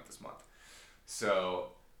starting up this month.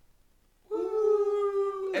 So,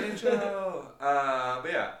 woo, NHL.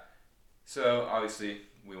 But yeah, so obviously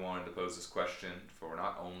we wanted to pose this question for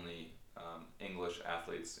not only English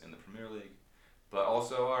athletes in the Premier League, but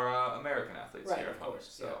also our American athletes Right, here at of home. course,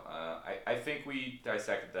 So I think we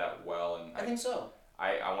dissected that well, and I think so.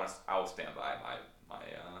 I will stand by my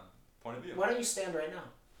point of view. Why don't you stand right now?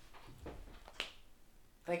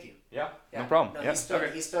 Thank you. Yeah, Yeah. no problem. No, yeah.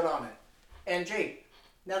 he stood on it. And Jake,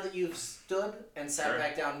 now that you've stood and sat Sure.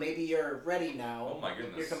 back down, maybe you're ready now. Oh my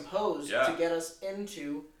goodness. You're composed Yeah. to get us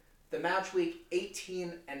into the match week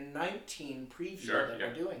 18 and 19 preview Sure, that yeah.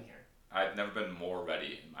 we're doing here. I've never been more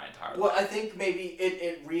ready in my entire Well, life. I think maybe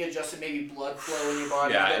it readjusted, maybe blood flow in your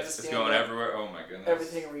body. Yeah, You got to it's stand going up, everywhere. Oh my goodness.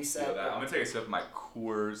 Everything Feel reset. that. I'm gonna take a sip of my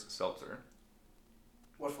Coors Seltzer.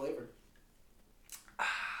 What flavor?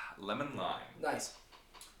 Lemon lime. Nice.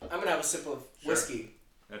 I'm going to have a sip of Sure. whiskey.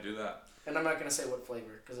 Yeah, do that. And I'm not going to say what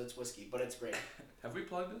flavor because it's whiskey, but it's great. Have we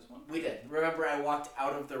plugged this one? We did. Remember, I walked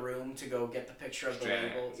out of the room to go get the picture of the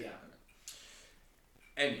label? Yeah.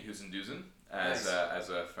 And who's and doosin', as Nice. as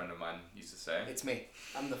a friend of mine used to say. It's me.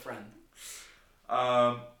 I'm the friend.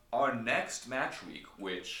 Our next match week,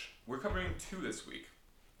 which we're covering 2 this week,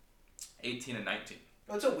 18 and 19.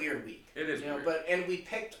 Well, it's a weird week. It is weird. And we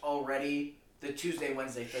picked already the Tuesday,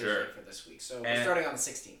 Wednesday, Thursday Sure. for this week. So we're And- starting on the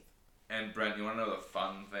 16th. And Brent, you want to know the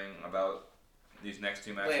fun thing about these next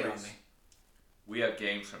 2 match Lay it on weeks? me. We have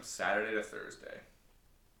games from Saturday to Thursday.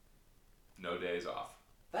 No days off.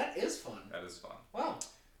 That is fun. That is fun. Wow.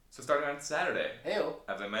 So starting on Saturday, Heyo.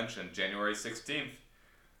 as I mentioned, January 16th,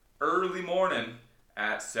 early morning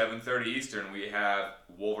At 7:30 Eastern, we have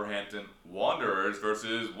Wolverhampton Wanderers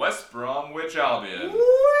versus West Bromwich Albion.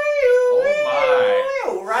 Oh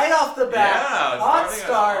my! Right off the bat, Yeah, hot starting us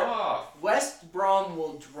start. off. West Brom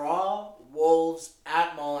will draw Wolves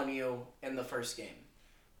at Molineux in the first game.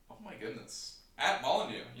 Oh my goodness! At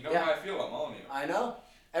Molineux, you know Yeah. how I feel about Molineux. I know.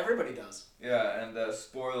 Everybody does. Yeah, and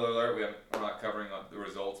spoiler alert, we're not covering the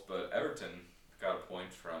results, but Everton got a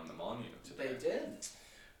point from the Molineux today. They did.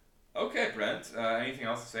 Okay, Brent. Anything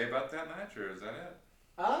else to say about that match, or is that it?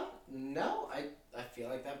 No. I feel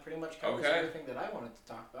like that pretty much covers Okay. everything that I wanted to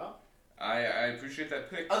talk about. I appreciate that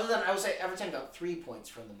pick. Other than I would say Everton got 3 points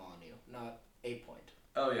from the Molineux, not a point.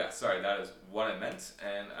 Oh yeah, sorry, that is what I meant,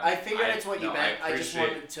 and I figured it's what you meant. I just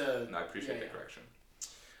wanted to. No, I appreciate the correction.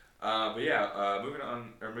 But yeah,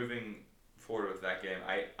 moving forward with that game,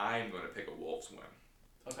 I'm going to pick a Wolves win.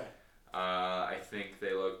 Okay. I think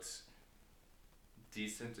they looked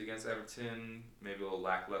decent against Everton, maybe a little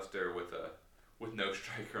lackluster with no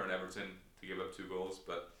striker on Everton to give up 2 goals,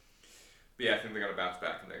 but yeah, I think they're going to bounce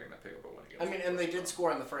back and they're going to pick up a win against. I mean, and they did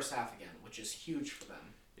score in the first half again, which is huge for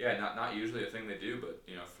them. Yeah, not usually a thing they do, but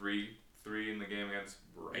 3 in the game against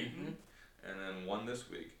Brighton, and then 1 this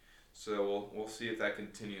week. So we'll see if that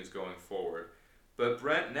continues going forward. But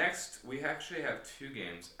Brent, next we actually have 2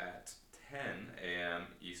 games at 10 a.m.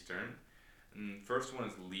 Eastern. And first one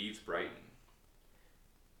is Leeds Brighton.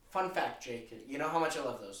 Fun fact, Jake. You know how much I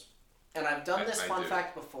love those. And I've done this I fun do.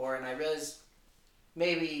 fact before, and I realize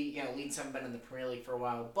maybe Leeds haven't been in the Premier League for a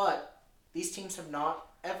while, but these teams have not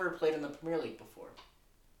ever played in the Premier League before.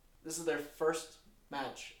 This is their first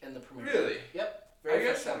match in the Premier League. Really? Yep. I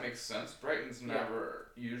guess that makes sense. Brighton's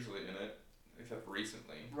never usually in it, except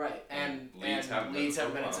recently. Right, and Leeds haven't been in it so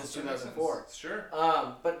long, since so that makes 2004. sense. Sure.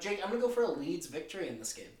 But Jake, I'm gonna go for a Leeds victory in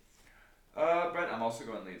this game. Brent, I'm also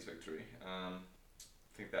going Leeds victory. I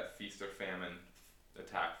think that feast or famine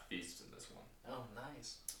attack feasts in this one. Oh,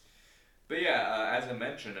 nice. But yeah, as I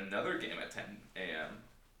mentioned, another game at 10 a.m.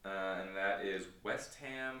 And that is West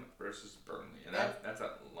Ham versus Burnley, and that's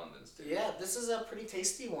at London Stadium. Yeah, this is a pretty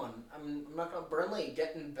tasty one. I'm not gonna Burnley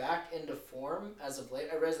getting back into form as of late.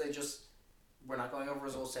 I realize we're not going over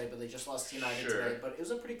results today, but they just lost to United today. But it was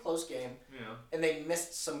a pretty close game. Yeah. And they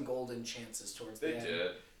missed some golden chances towards the end. They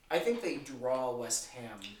did. I think they draw West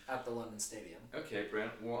Ham at the London Stadium. Okay,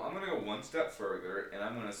 Brent. Well, I'm gonna go one step further, and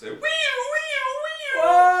I'm gonna say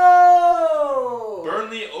Whoa!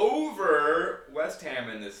 Burnley over West Ham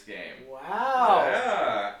in this game. Wow.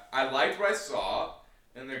 Yeah, I liked what I saw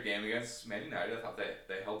in their game against Man United. I thought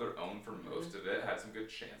they held their own for most of it, had some good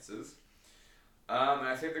chances. And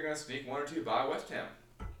I think they're going to sneak 1 or 2 by West Ham.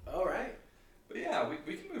 All right. But yeah,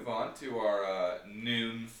 we can move on to our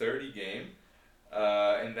noon 30 game,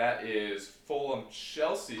 and that is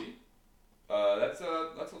Fulham-Chelsea. That's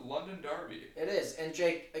a London derby. It is. And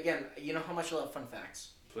Jake, again, you know how much I love fun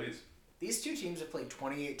facts. Please. These 2 teams have played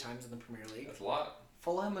 28 times in the Premier League. That's a lot.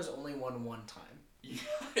 Fulham has only won 1 time.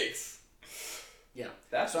 Yikes. Yeah.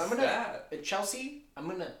 That's So I'm gonna sad. at Chelsea. I'm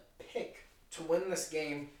gonna pick to win this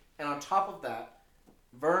game, and on top of that,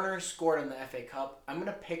 Werner scored in the FA Cup. I'm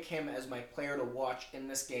gonna pick him as my player to watch in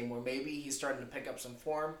this game, where maybe he's starting to pick up some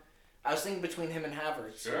form. I was thinking between him and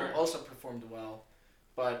Havertz, Sure. who also performed well,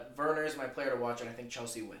 but Werner is my player to watch, and I think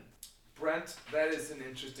Chelsea win. Brent, that is an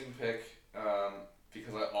interesting pick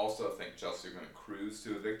because I also think Chelsea are going to cruise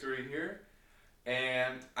to a victory here.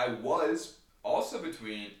 And I was also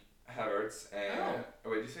between Havertz and...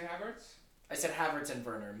 Oh, wait, did you say Havertz? I said Havertz and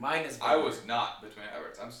Werner. Mine is Werner. I was not between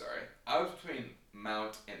Havertz. I'm sorry. I was between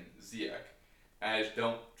Mount and Ziyech. I just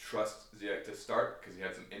don't trust Ziyech to start because he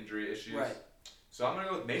had some injury issues. Right. So I'm going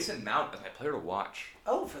to go with Mason Mount as my player to watch.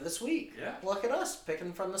 Oh, for this week. Yeah. Look at us,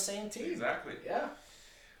 picking from the same team. Exactly. Yeah.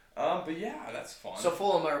 But yeah, that's fun. So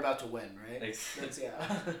Fulham are about to win, right? That's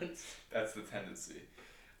yeah. That's the tendency.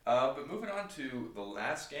 But moving on to the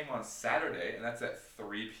last game on Saturday, and that's at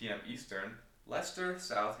 3 p.m. Eastern,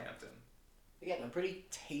 Leicester-Southampton. Again, a pretty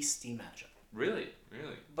tasty matchup. Really?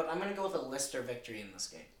 But I'm going to go with a Leicester victory in this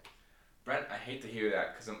game. Brent, I hate to hear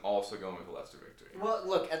that because I'm also going with a Leicester victory. Well,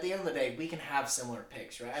 look, at the end of the day, we can have similar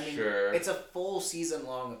picks, right? I mean, Sure. It's a full season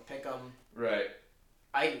long of pick 'em. Right.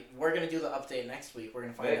 We're going to do the update next week. We're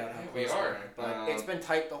going to find out how we close are. But it's been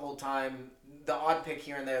tight the whole time. The odd pick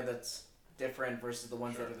here and there that's different versus the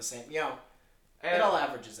ones that are the same. You know, it all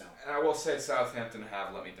averages out. And I will say Southampton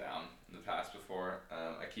have let me down in the past before.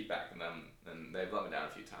 I keep backing them, and they've let me down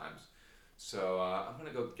a few times. So I'm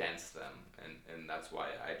going to go against them, and that's why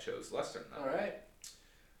I chose Leicester. All right.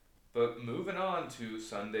 But moving on to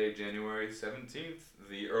Sunday, January 17th,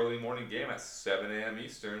 the early morning game at 7 a.m.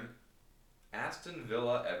 Eastern, Aston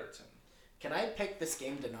Villa-Everton. Can I pick this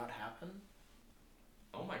game to not happen?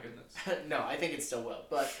 Oh my goodness. No, I think it still will.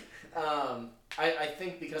 But I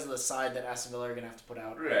think because of the side that Aston Villa are going to have to put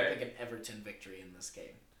out, Right. I think an Everton victory in this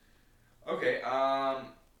game. Okay,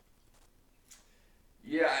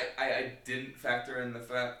 yeah, I didn't factor in the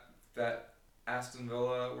fact that Aston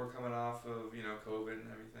Villa were coming off of, COVID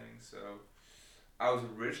and everything, so I was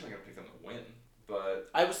originally going to pick them to win, but...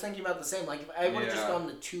 I was thinking about the same. Like, if I would have just Yeah. gone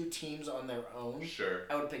the two teams on their own, Sure.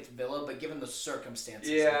 I would have picked Villa, but given the circumstances...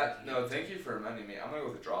 Yeah, no, thank you for reminding me. I'm going to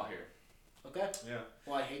go with a draw here. Okay. Yeah.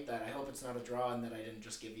 Well, I hate that. I hope it's not a draw and that I didn't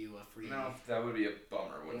just give you a free... No, that would be a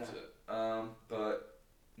bummer, wouldn't it? But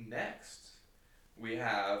next, we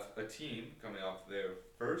have a team coming off their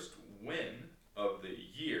first win of the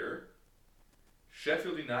year,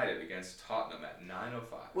 Sheffield United against Tottenham at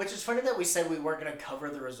 9:05. Which is funny that we said we weren't going to cover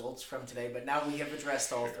the results from today, but now we have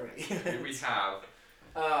addressed all three. Here we have.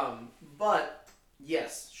 But,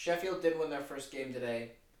 yes, Sheffield did win their first game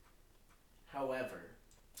today. However,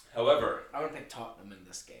 However, I would pick Tottenham in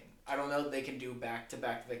this game. I don't know if they can do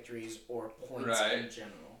back-to-back victories or points Right. in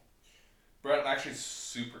general. Brett, I'm actually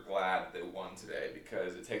super glad they won today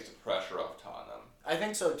because it takes the pressure off Tottenham. I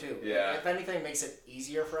think so too. Yeah. If anything, it makes it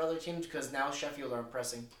easier for other teams because now Sheffield are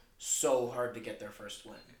pressing so hard to get their first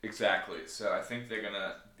win. Exactly. So I think they're going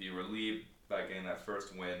to be relieved by getting that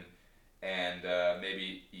first win and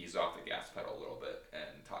maybe ease off the gas pedal a little bit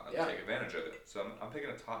and Tottenham take advantage of it. So I'm picking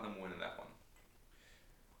a Tottenham win in that one.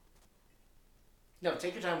 No,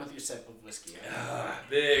 take your time with your sip of whiskey.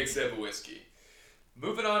 Big sip of whiskey.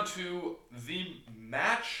 Moving on to the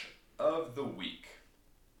match of the week.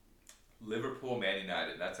 Liverpool Man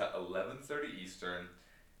United. That's at 11:30 Eastern,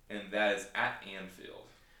 and that is at Anfield.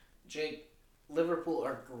 Jake, Liverpool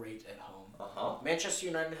are great at home. Uh-huh. Manchester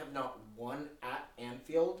United have not won at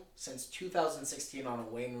Anfield since 2016 on a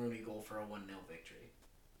Wayne Rooney goal for a 1-0 victory.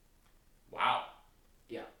 Wow.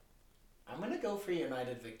 Yeah. I'm going to go for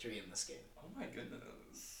United victory in this game. Oh my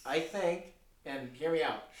goodness. I think, and hear me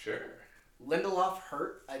out, Sure. Lindelof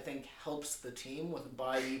hurt, I think, helps the team with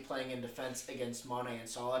Bailly playing in defense against Mane and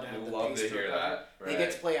Salah to have the Love pace to to hear recover. that. They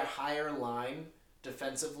get to play a higher line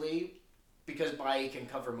defensively because Bailly can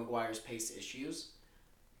cover Maguire's pace issues.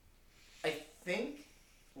 I think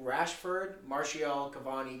Rashford, Martial,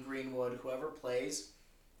 Cavani, Greenwood, whoever plays,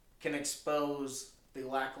 can expose the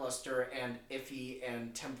lackluster and iffy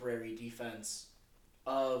and temporary defense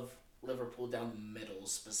of Liverpool down the middle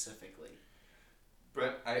specifically.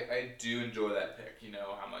 Brett, I do enjoy that pick. You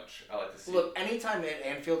know how much I like to see. Look, anytime at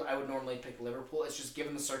Anfield, I would normally pick Liverpool. It's just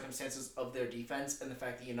given the circumstances of their defense and the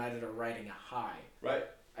fact that United are riding a high. Right.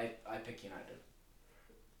 I pick United.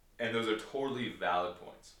 And those are totally valid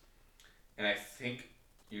points. And I think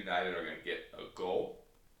United are going to get a goal,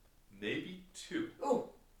 maybe two. Ooh,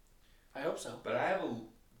 I hope so. But I have a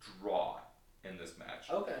draw in this match.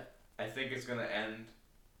 Okay. I think it's going to end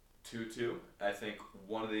 2-2. I think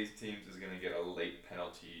one of these teams is going to get a late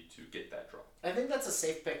penalty to get that draw. I think that's a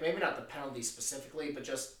safe pick. Maybe not the penalty specifically, but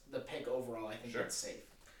just the pick overall. I think Sure. that's safe.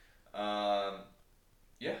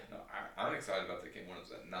 Yeah, no, I'm excited about the game. When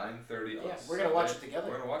it's at 9:30 on Yeah, we're Sunday. gonna watch it together.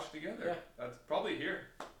 We're going to watch it together. Yeah. That's probably here.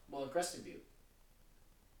 Well, Crested View.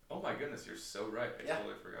 Oh my goodness, you're so right. I Yeah.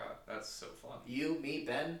 totally forgot. That's so fun. You, me,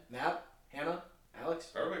 Ben, Matt, Hannah, Alex,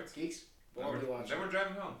 Perfect. Geeks. We'll all be watching. Then we're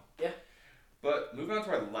driving home. Yeah. But moving on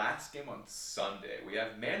to our last game on Sunday, we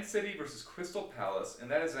have Man City versus Crystal Palace,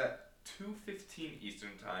 and that is at 2:15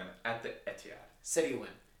 Eastern Time at the Etihad. City win.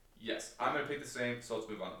 Yes, I'm going to pick the same, so let's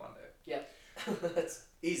move on to Monday. Yeah. That's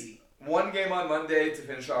easy. One game on Monday to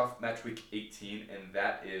finish off match week 18, and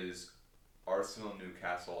that is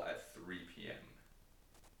Arsenal-Newcastle at 3 p.m.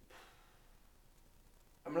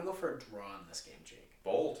 I'm going to go for a draw in this game, Jake.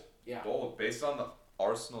 Bold. Yeah. Bold. Based on the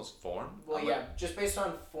Arsenal's form? Well, I'm yeah, just based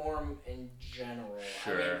on form in general.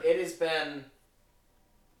 Sure. I mean, it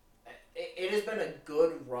has been a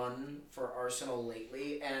good run for Arsenal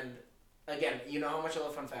lately, and again, you know how much I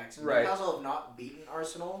love fun facts. Right. Newcastle have not beaten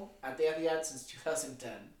Arsenal at the Etihad since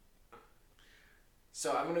 2010.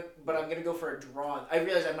 So I'm gonna go for a draw. I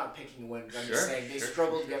realize I'm not picking a win, but I'm just saying they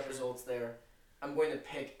struggled to get results there. I'm going to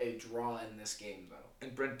pick a draw in this game though.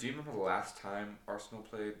 And Brent, do you remember the last time Arsenal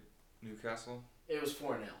played Newcastle? It was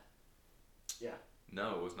 4-0. Yeah.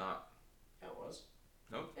 No, it was not. Yeah, it was.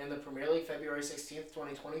 Nope. In the Premier League, February 16th,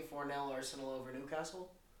 2020, 4-0 Arsenal over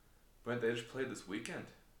Newcastle. Brent, they just played this weekend.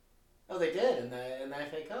 Oh, they did in the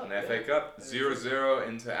FA Cup. In the FA Cup, 0-0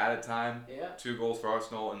 into added time. Yeah. 2 goals for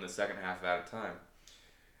Arsenal in the second half of added time.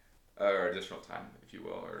 Or additional time, if you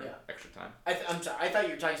will, or extra time. I'm sorry. I thought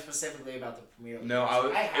you were talking specifically about the Premier League. No,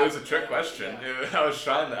 it was a trick question. Yeah. I was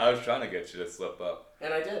trying to get you to slip up.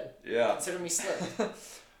 And I did. Yeah. Consider me slipped.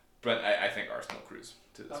 Brent, I think Arsenal cruise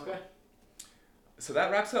to this one. Okay. So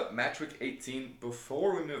that wraps up match week 18.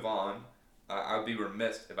 Before we move on, I would be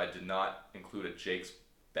remiss if I did not include a Jake's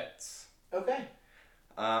bets. Okay.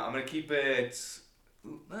 I'm going to keep it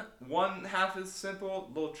one half is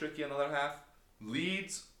simple, a little tricky on the other half.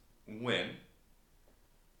 Leeds win,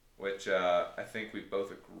 which I think we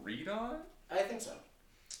both agreed on. I think so.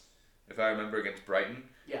 If I remember, against Brighton.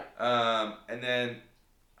 Yeah. And then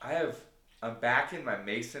I'm back in my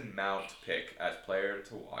Mason Mount pick as player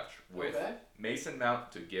to watch with Mason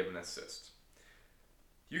Mount to give an assist.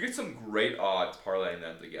 You get some great odds parlaying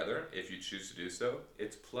them together if you choose to do so.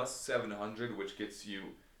 It's plus 700, which gets you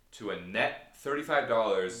to a net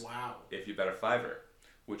 $35. Wow. If you bet a $5,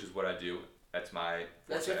 which is what I do. That's my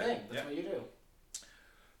That's your thing. That's what you do.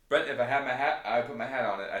 Brent, if I have my hat, I put my hat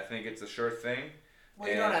on it. I think it's a sure thing. Well,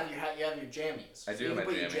 you don't have your hat. You have your jammies. I do have my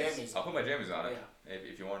jammies. I'll put my jammies on it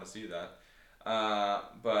if you want to see that.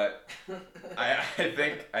 But I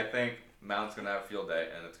think Mount's gonna have a field day,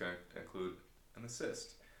 and it's gonna include an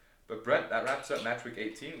assist. But Brent, that wraps up match week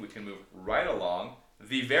 18. We can move right along.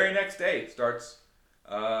 The very next day starts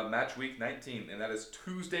match week 19, and that is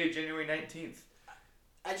Tuesday, January 19th.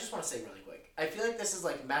 I just want to say really quick. I feel like this is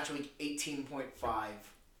like match week 18.5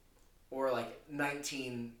 or like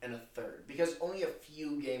 19 and a third, because only a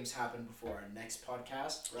few games happen before our next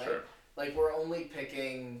podcast, right? Sure. Like we're only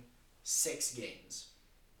picking 6 games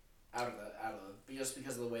out of the just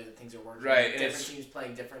because of the way that things are working. Right, different teams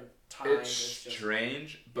playing different times. It's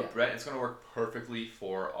strange, but Brett, it's gonna work perfectly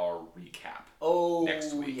for our recap.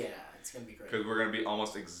 Next week. Yeah, it's gonna be great. Because we're gonna be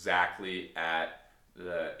almost exactly at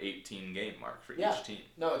the 18 game mark for each team.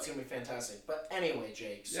 No, it's gonna be fantastic. But anyway,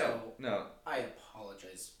 Jake. So I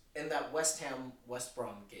apologize. In that West Ham West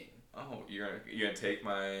Brom game. Oh, you're gonna take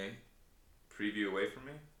my preview away from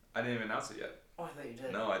me? I didn't even announce it yet. Oh, I thought you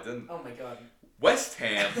did. No, I didn't. Oh my god. West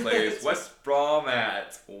Ham plays West Brom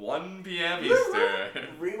at 1 p.m. Eastern.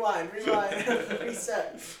 Rewind.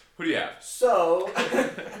 Reset. Who do you have? So,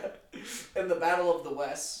 in the Battle of the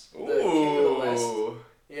West, the King of the West.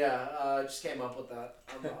 Yeah, I just came up with that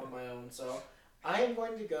on my own. So, I am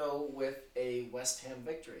going to go with a West Ham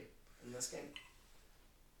victory in this game.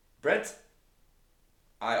 Brent,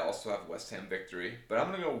 I also have West Ham victory, but I'm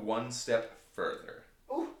going to go one step further.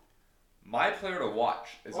 Ooh. My player to watch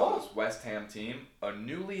is on this West Ham team, a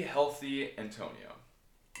newly healthy Antonio.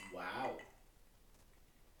 Wow.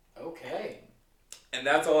 Okay. And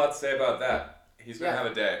that's all I have to say about that. He's going to have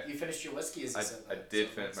a day. You finished your whiskey, as you said. I did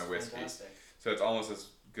finish my whiskey. Fantastic. So it's almost as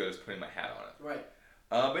good as putting my hat on it. Right.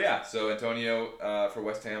 But yeah, so Antonio for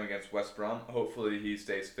West Ham against West Brom. Hopefully he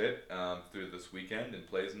stays fit through this weekend and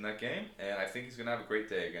plays in that game. And I think he's going to have a great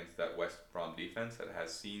day against that West Brom defense that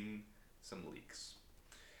has seen some leaks.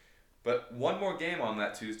 But one more game on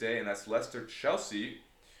that Tuesday, and that's Leicester-Chelsea,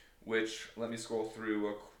 which, let me scroll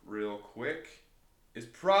through real quick, is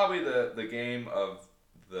probably the game of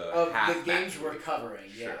the games we're covering.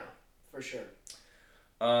 Sure. Yeah, for sure.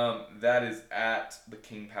 That is at the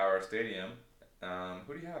King Power Stadium.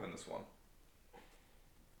 Who do you have in this one?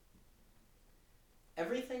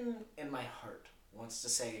 Everything in my heart wants to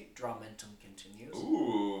say Dramentum continues.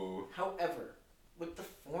 Ooh. However, with the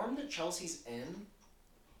form that Chelsea's in,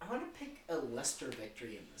 I want to pick a Leicester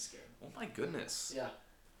victory in this game. Oh my goodness. Yeah.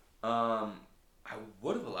 I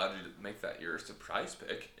would have allowed you to make that your surprise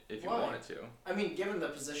pick if you wanted to. I mean, given the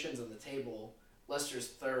positions on the table, Leicester's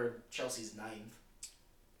 3rd, Chelsea's 9th.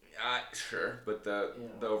 Sure, but the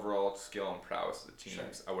overall skill and prowess of the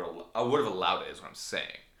teams, sure. I would have allowed it. Is what I'm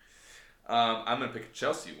saying. I'm gonna pick a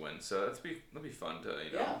Chelsea win, so that'll be fun to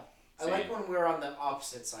Yeah, I like when we're on the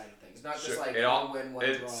opposite side of things, not just like one win, one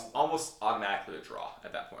draw. It's almost automatically a draw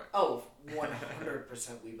at that point. Oh,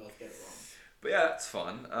 100% we both get it wrong. But yeah, that's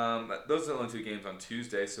fun. Those are the only 2 games on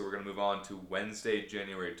Tuesday, so we're gonna move on to Wednesday,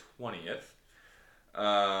 January 20th.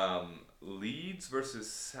 Leeds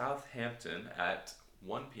versus Southampton at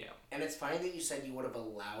 1 p.m. And it's funny that you said you would have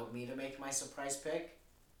allowed me to make my surprise pick,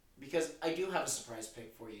 because I do have a surprise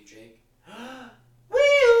pick for you, Jake. Thank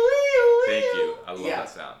you. I love that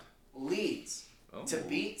sound. Leeds to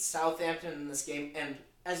beat Southampton in this game, and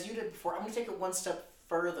as you did before, I'm going to take it one step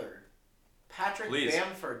further. Patrick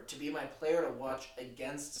Bamford to be my player to watch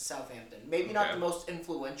against Southampton. Maybe not the most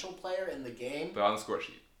influential player in the game. But on the score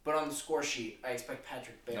sheet. But on the score sheet, I expect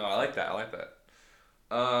Patrick Bamford. No, I like that.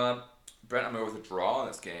 Brent, I'm going to go with a draw in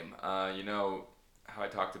this game. You know how I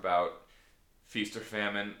talked about feast or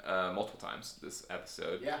famine multiple times this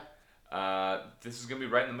episode. Yeah. This is going to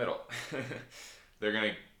be right in the middle. They're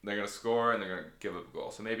gonna score and they're going to give up a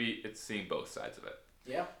goal. So maybe it's seeing both sides of it.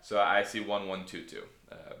 Yeah. So I see 1-1, 2-2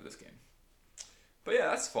 of this game. But yeah,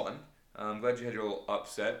 that's fun. I'm glad you had your little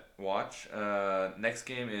upset watch. Next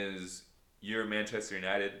game is You're Manchester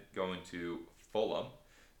United going to Fulham.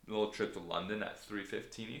 A little trip to London at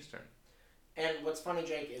 3:15 Eastern. And what's funny,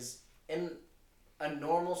 Jake, is in a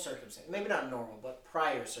normal circumstance, maybe not normal, but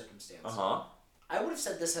prior circumstance, I would have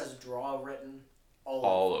said this has draw written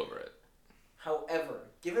all over it. However,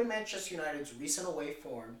 given Manchester United's recent away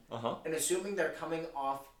form, and assuming they're coming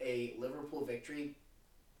off a Liverpool victory,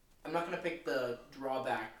 I'm not going to pick the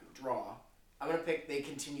draw. I'm going to pick they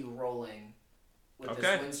continue rolling with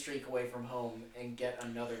this win streak away from home and get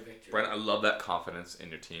another victory. Brent, I love that confidence in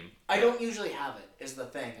your team. I don't usually have it, is the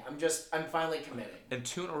thing. I'm finally committing. And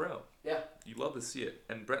 2 in a row. Yeah. You love to see it.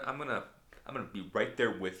 And Brent, I'm gonna be right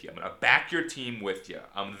there with you. I'm gonna back your team with you.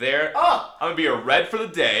 I'm there. Oh! I'm gonna be a red for the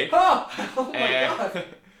day. Oh my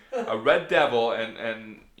God. A red devil,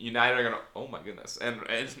 and United are gonna. Oh my goodness! And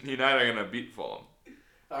United are gonna beat Fulham.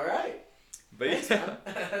 All right. But yeah.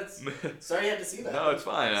 Sorry you had to see that. No, it's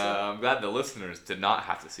fine. I'm glad the listeners did not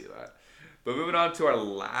have to see that. But moving on to our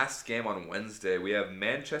last game on Wednesday, we have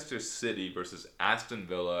Manchester City versus Aston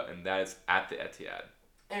Villa, and that is at the Etihad.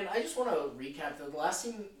 And I just want to recap the last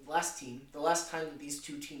time that these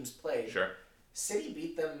two teams played. Sure. City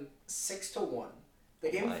beat them 6-1.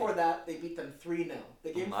 The game before that, they beat them 3-0.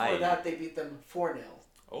 The game before that, they beat them 4-0.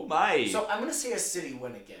 Oh my! So I'm gonna say a City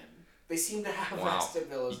win again. They seem to have Aston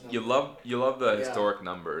Villa's numbers. You love the historic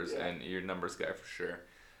numbers, and you're a numbers guy for sure.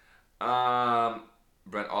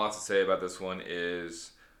 Brent, all I have to say about this one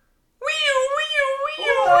is,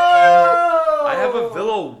 I have a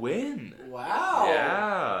Villa win. Wow.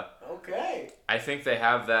 Yeah. Okay. I think they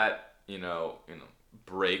have that,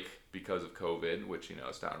 break because of COVID, which,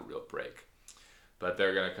 it's not a real break. But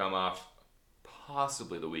they're going to come off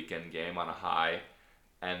possibly the weekend game on a high,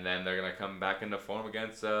 and then they're going to come back into form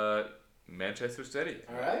against Manchester City.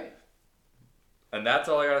 All right. And that's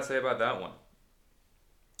all I got to say about that one.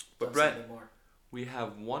 But Brent, more. We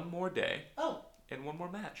have one more day. Oh. And one more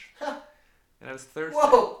match. And it was Thursday.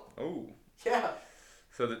 Whoa. Oh. Yeah.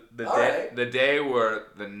 So the day where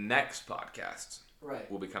the next podcast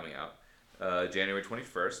will be coming out, January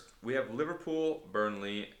 21st, we have Liverpool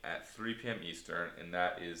Burnley at 3 p.m. Eastern, and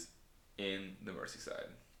that is in the Merseyside.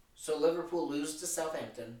 So Liverpool lose to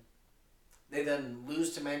Southampton. They then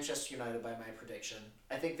lose to Manchester United by my prediction.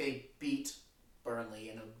 I think they beat Burnley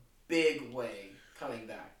in a big way coming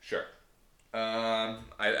back. Sure.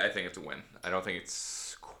 I think it's a win. I don't think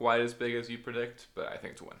it's quite as big as you predict, but I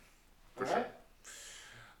think it's a win. For sure.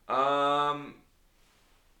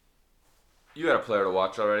 You got a player to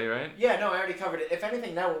watch already, right? Yeah, no, I already covered it. If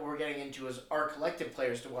anything, now what we're getting into is our collective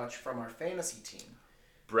players to watch from our fantasy team.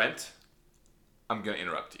 Brent, I'm going to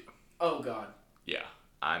interrupt you. Oh, God. Yeah,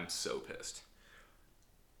 I'm so pissed.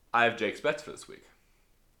 I have Jake's bets for this week.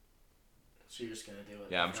 So you're just going to do it?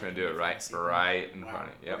 Yeah, I'm just going to do it right in front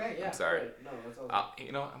of you. Yep. Okay, yeah. I'm sorry. Right. No, that's all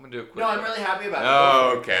I'm going to do it quick. No, I'm really happy about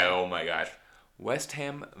it. Okay, oh my gosh. West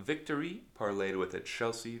Ham victory, parlayed with a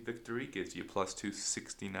Chelsea victory, gives you plus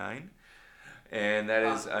 269. And that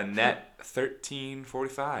is a net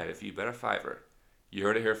 13.45 if you bet a $5. You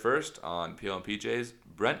heard it here first on PL and PJs.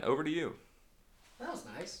 Brent, over to you. That was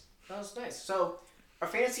nice. So, our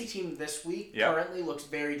fantasy team this week currently looks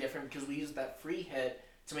very different because we used that free hit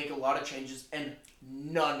to make a lot of changes, and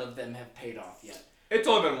none of them have paid off yet. It's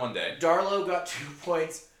only been one day. Darlow got 2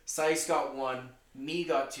 points, Saiss got 1, me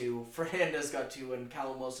got 2, Fernandez got 2, and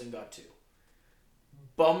Callum Wilson got 2.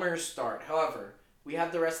 Bummer start. However, we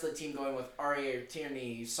have the rest of the team going with Aurier,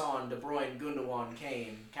 Tierney, Son, De Bruyne, Gundogan,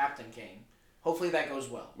 Kane, Captain Kane. Hopefully that goes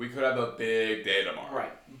well. We could have a big day tomorrow.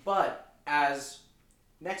 Right. But as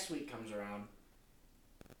next week comes around,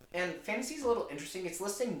 and fantasy's a little interesting. It's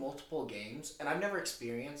listing multiple games, and I've never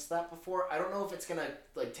experienced that before. I don't know if it's going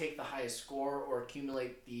to take the highest score or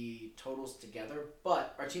accumulate the totals together,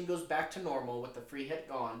 but our team goes back to normal with the free hit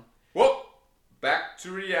gone. Whoop! Back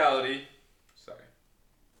to reality. Sorry.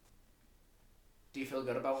 Do you feel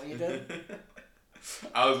good about what you did?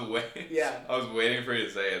 I was waiting. Yeah. I was waiting for you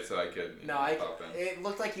to say it so I could. No, it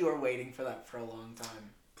looked like you were waiting for that for a long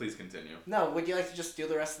time. Please continue. No, would you like to just do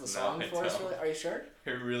the rest of the song for us? Are you sure?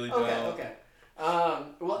 I really don't. Okay.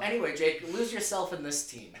 Well, anyway, Jake, lose yourself in this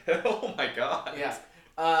team. Oh my God. Yeah.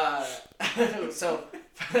 So,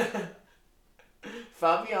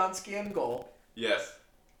 Fabianski in goal. Yes.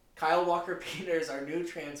 Kyle Walker-Peters, our new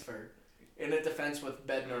transfer, in a defense with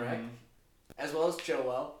Bednarek, as well as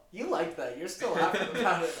Joel. You like that. You're still laughing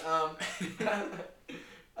about it.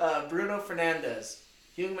 Bruno Fernandes,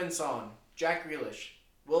 Heung-min Son, Jack Grealish,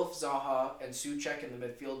 Wilf Zaha, and Souček in the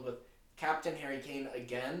midfield with Captain Harry Kane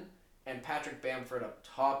again and Patrick Bamford up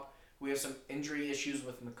top. We have some injury issues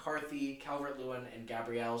with McCarthy, Calvert-Lewin, and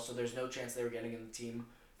Gabriel, so there's no chance they were getting in the team.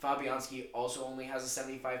 Fabianski also only has a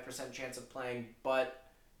 75% chance of playing, but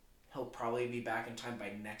he'll probably be back in time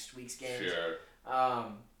by next week's game. Sure.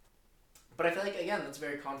 But I feel like, again, that's a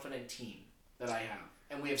very confident team that I have.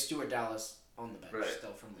 And we have Stuart Dallas on the bench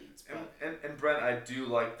still from Leeds. And Brent, I do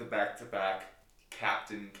like the back-to-back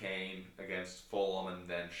Captain Kane against Fulham and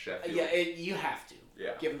then Sheffield. Yeah, you have to.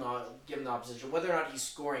 Yeah. Given the opposition. Whether or not he's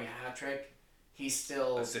scoring a hat-trick, he's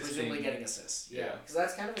still presumably getting assists. Yeah. Because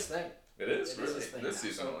that's kind of his thing. It is, really. This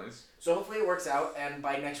season, at least. So hopefully it works out, and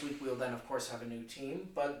by next week we'll then, of course, have a new team.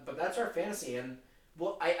 But that's our fantasy, and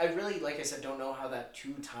well, I really, like I said, don't know how that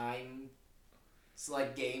 2-time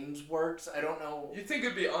games works. I don't know. You think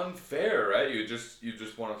it'd be unfair, right? You just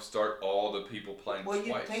want to start all the people playing twice.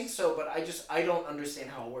 Well, you'd think so, but I don't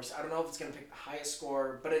understand how it works. I don't know if it's going to pick the highest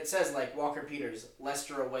score, but it says, Walker Peters,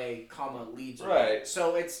 Leicester away, Leeds away. Right.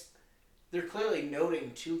 So they're clearly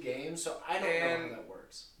noting 2 games, so I don't know how that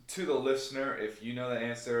works. To the listener, if you know the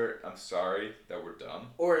answer, I'm sorry that we're dumb.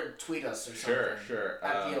 Or tweet us or something. Sure.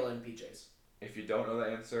 At PLNPJs. If you don't know the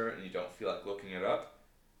answer and you don't feel like looking it up,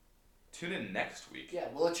 tune in next week. Yeah,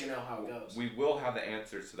 we'll let you know how it goes. We will have the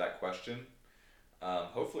answers to that question.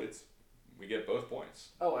 Hopefully we get both points.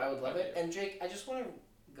 Oh, I would love it. And Jake, I just want to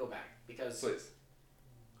go back because... Please.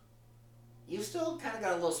 You still kind of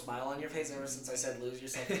got a little smile on your face ever since I said lose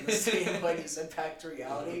yourself in the stadium when you said back to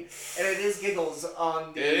reality. And it is giggles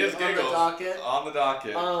on the docket. On the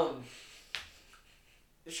docket.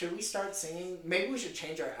 Should we start singing? Maybe we should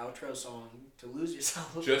change our outro song to Lose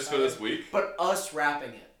Yourself. Just for this week? But us rapping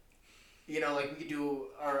it. We could do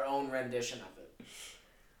our own rendition of it.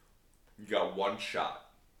 You got one shot.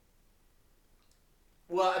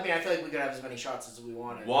 Well, I mean, I feel like we could have as many shots as we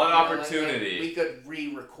wanted. One opportunity. We could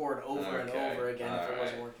re-record over and over again if it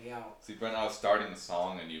wasn't working out. See, Brent, I was starting the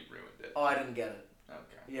song and you ruined it. Oh, I didn't get it.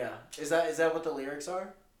 Okay. Yeah. Is that what the lyrics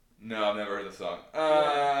are? No, I've never heard the song.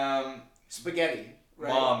 Spaghetti. Right?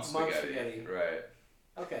 Mom spaghetti. Right.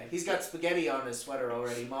 Okay. He's got spaghetti on his sweater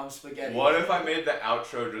already. Mom spaghetti. What if I made the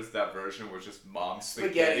outro just that version where it's just Mom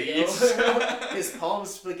spaghetti? His palms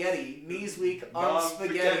spaghetti. Knees weak, arms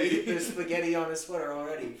spaghetti. There's spaghetti on his sweater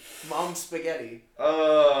already. Mom spaghetti.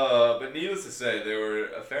 But needless to say, there were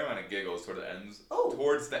a fair amount of giggles towards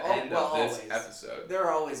the end of this episode. There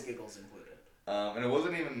are always giggles included. And it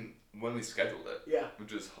wasn't even when we scheduled it. Yeah.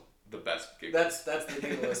 Which is the best giggle. That's the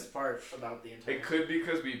gigglest part about the entire. It could be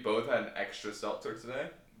because we both had an extra seltzer today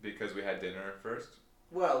because we had dinner first.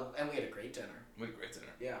 Well, and we had a great dinner. We had a great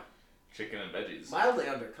dinner. Yeah. Chicken and veggies. Mildly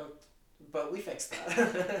undercooked, but we fixed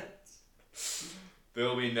that.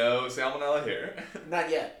 There'll be no salmonella here. Not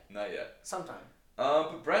yet. Not yet. Sometime.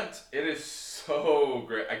 But Brent, it is so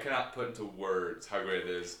great. I cannot put into words how great it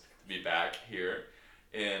is to be back here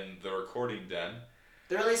in the recording den.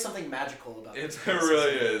 There really is something magical about it. It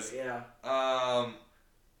really is. Yeah.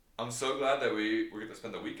 I'm so glad that we get to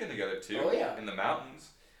spend the weekend together too. Oh, yeah. In the mountains.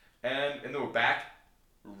 And then we're back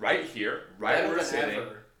right here, right where we're sitting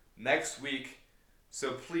next week.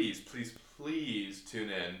 So please tune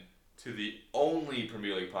in to the only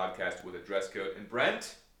Premier League podcast with a dress code. And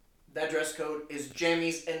Brent? That dress code is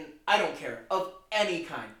jammies, and I don't care, of any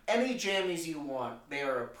kind. Any jammies you want, they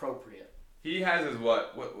are appropriate. He has his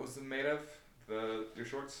what was it made of? Your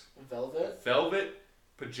shorts? Velvet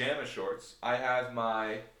pajama shorts. I have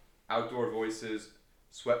my Outdoor Voices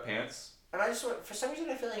sweatpants. And for some reason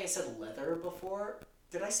I feel like I said leather before.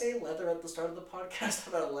 Did I say leather at the start of the podcast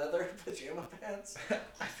about leather pajama pants?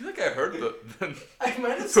 I feel like I heard I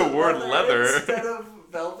might have said the word leather instead of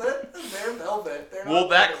velvet. They're velvet. They're not well,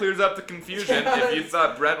 that leather. clear up the confusion. If you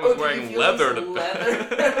thought Brent was wearing leather to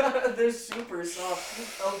leather. They're super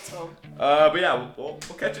soft. Oh, Tom. But yeah, we'll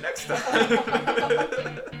catch you next time.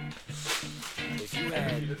 If you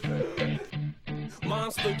had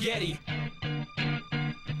Mom spaghetti,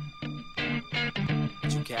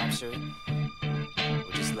 did you capture it?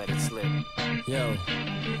 Or just let it slip? Yo.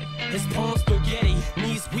 His palm spaghetti,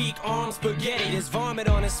 knees weak, arms spaghetti. There's vomit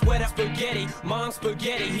on his sweater spaghetti. Mom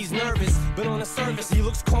spaghetti, he's nervous, but on the surface he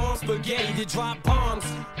looks calm spaghetti to drop bombs.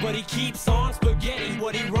 But he keeps on spaghetti.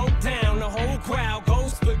 What he wrote down, the whole crowd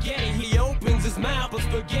goes spaghetti.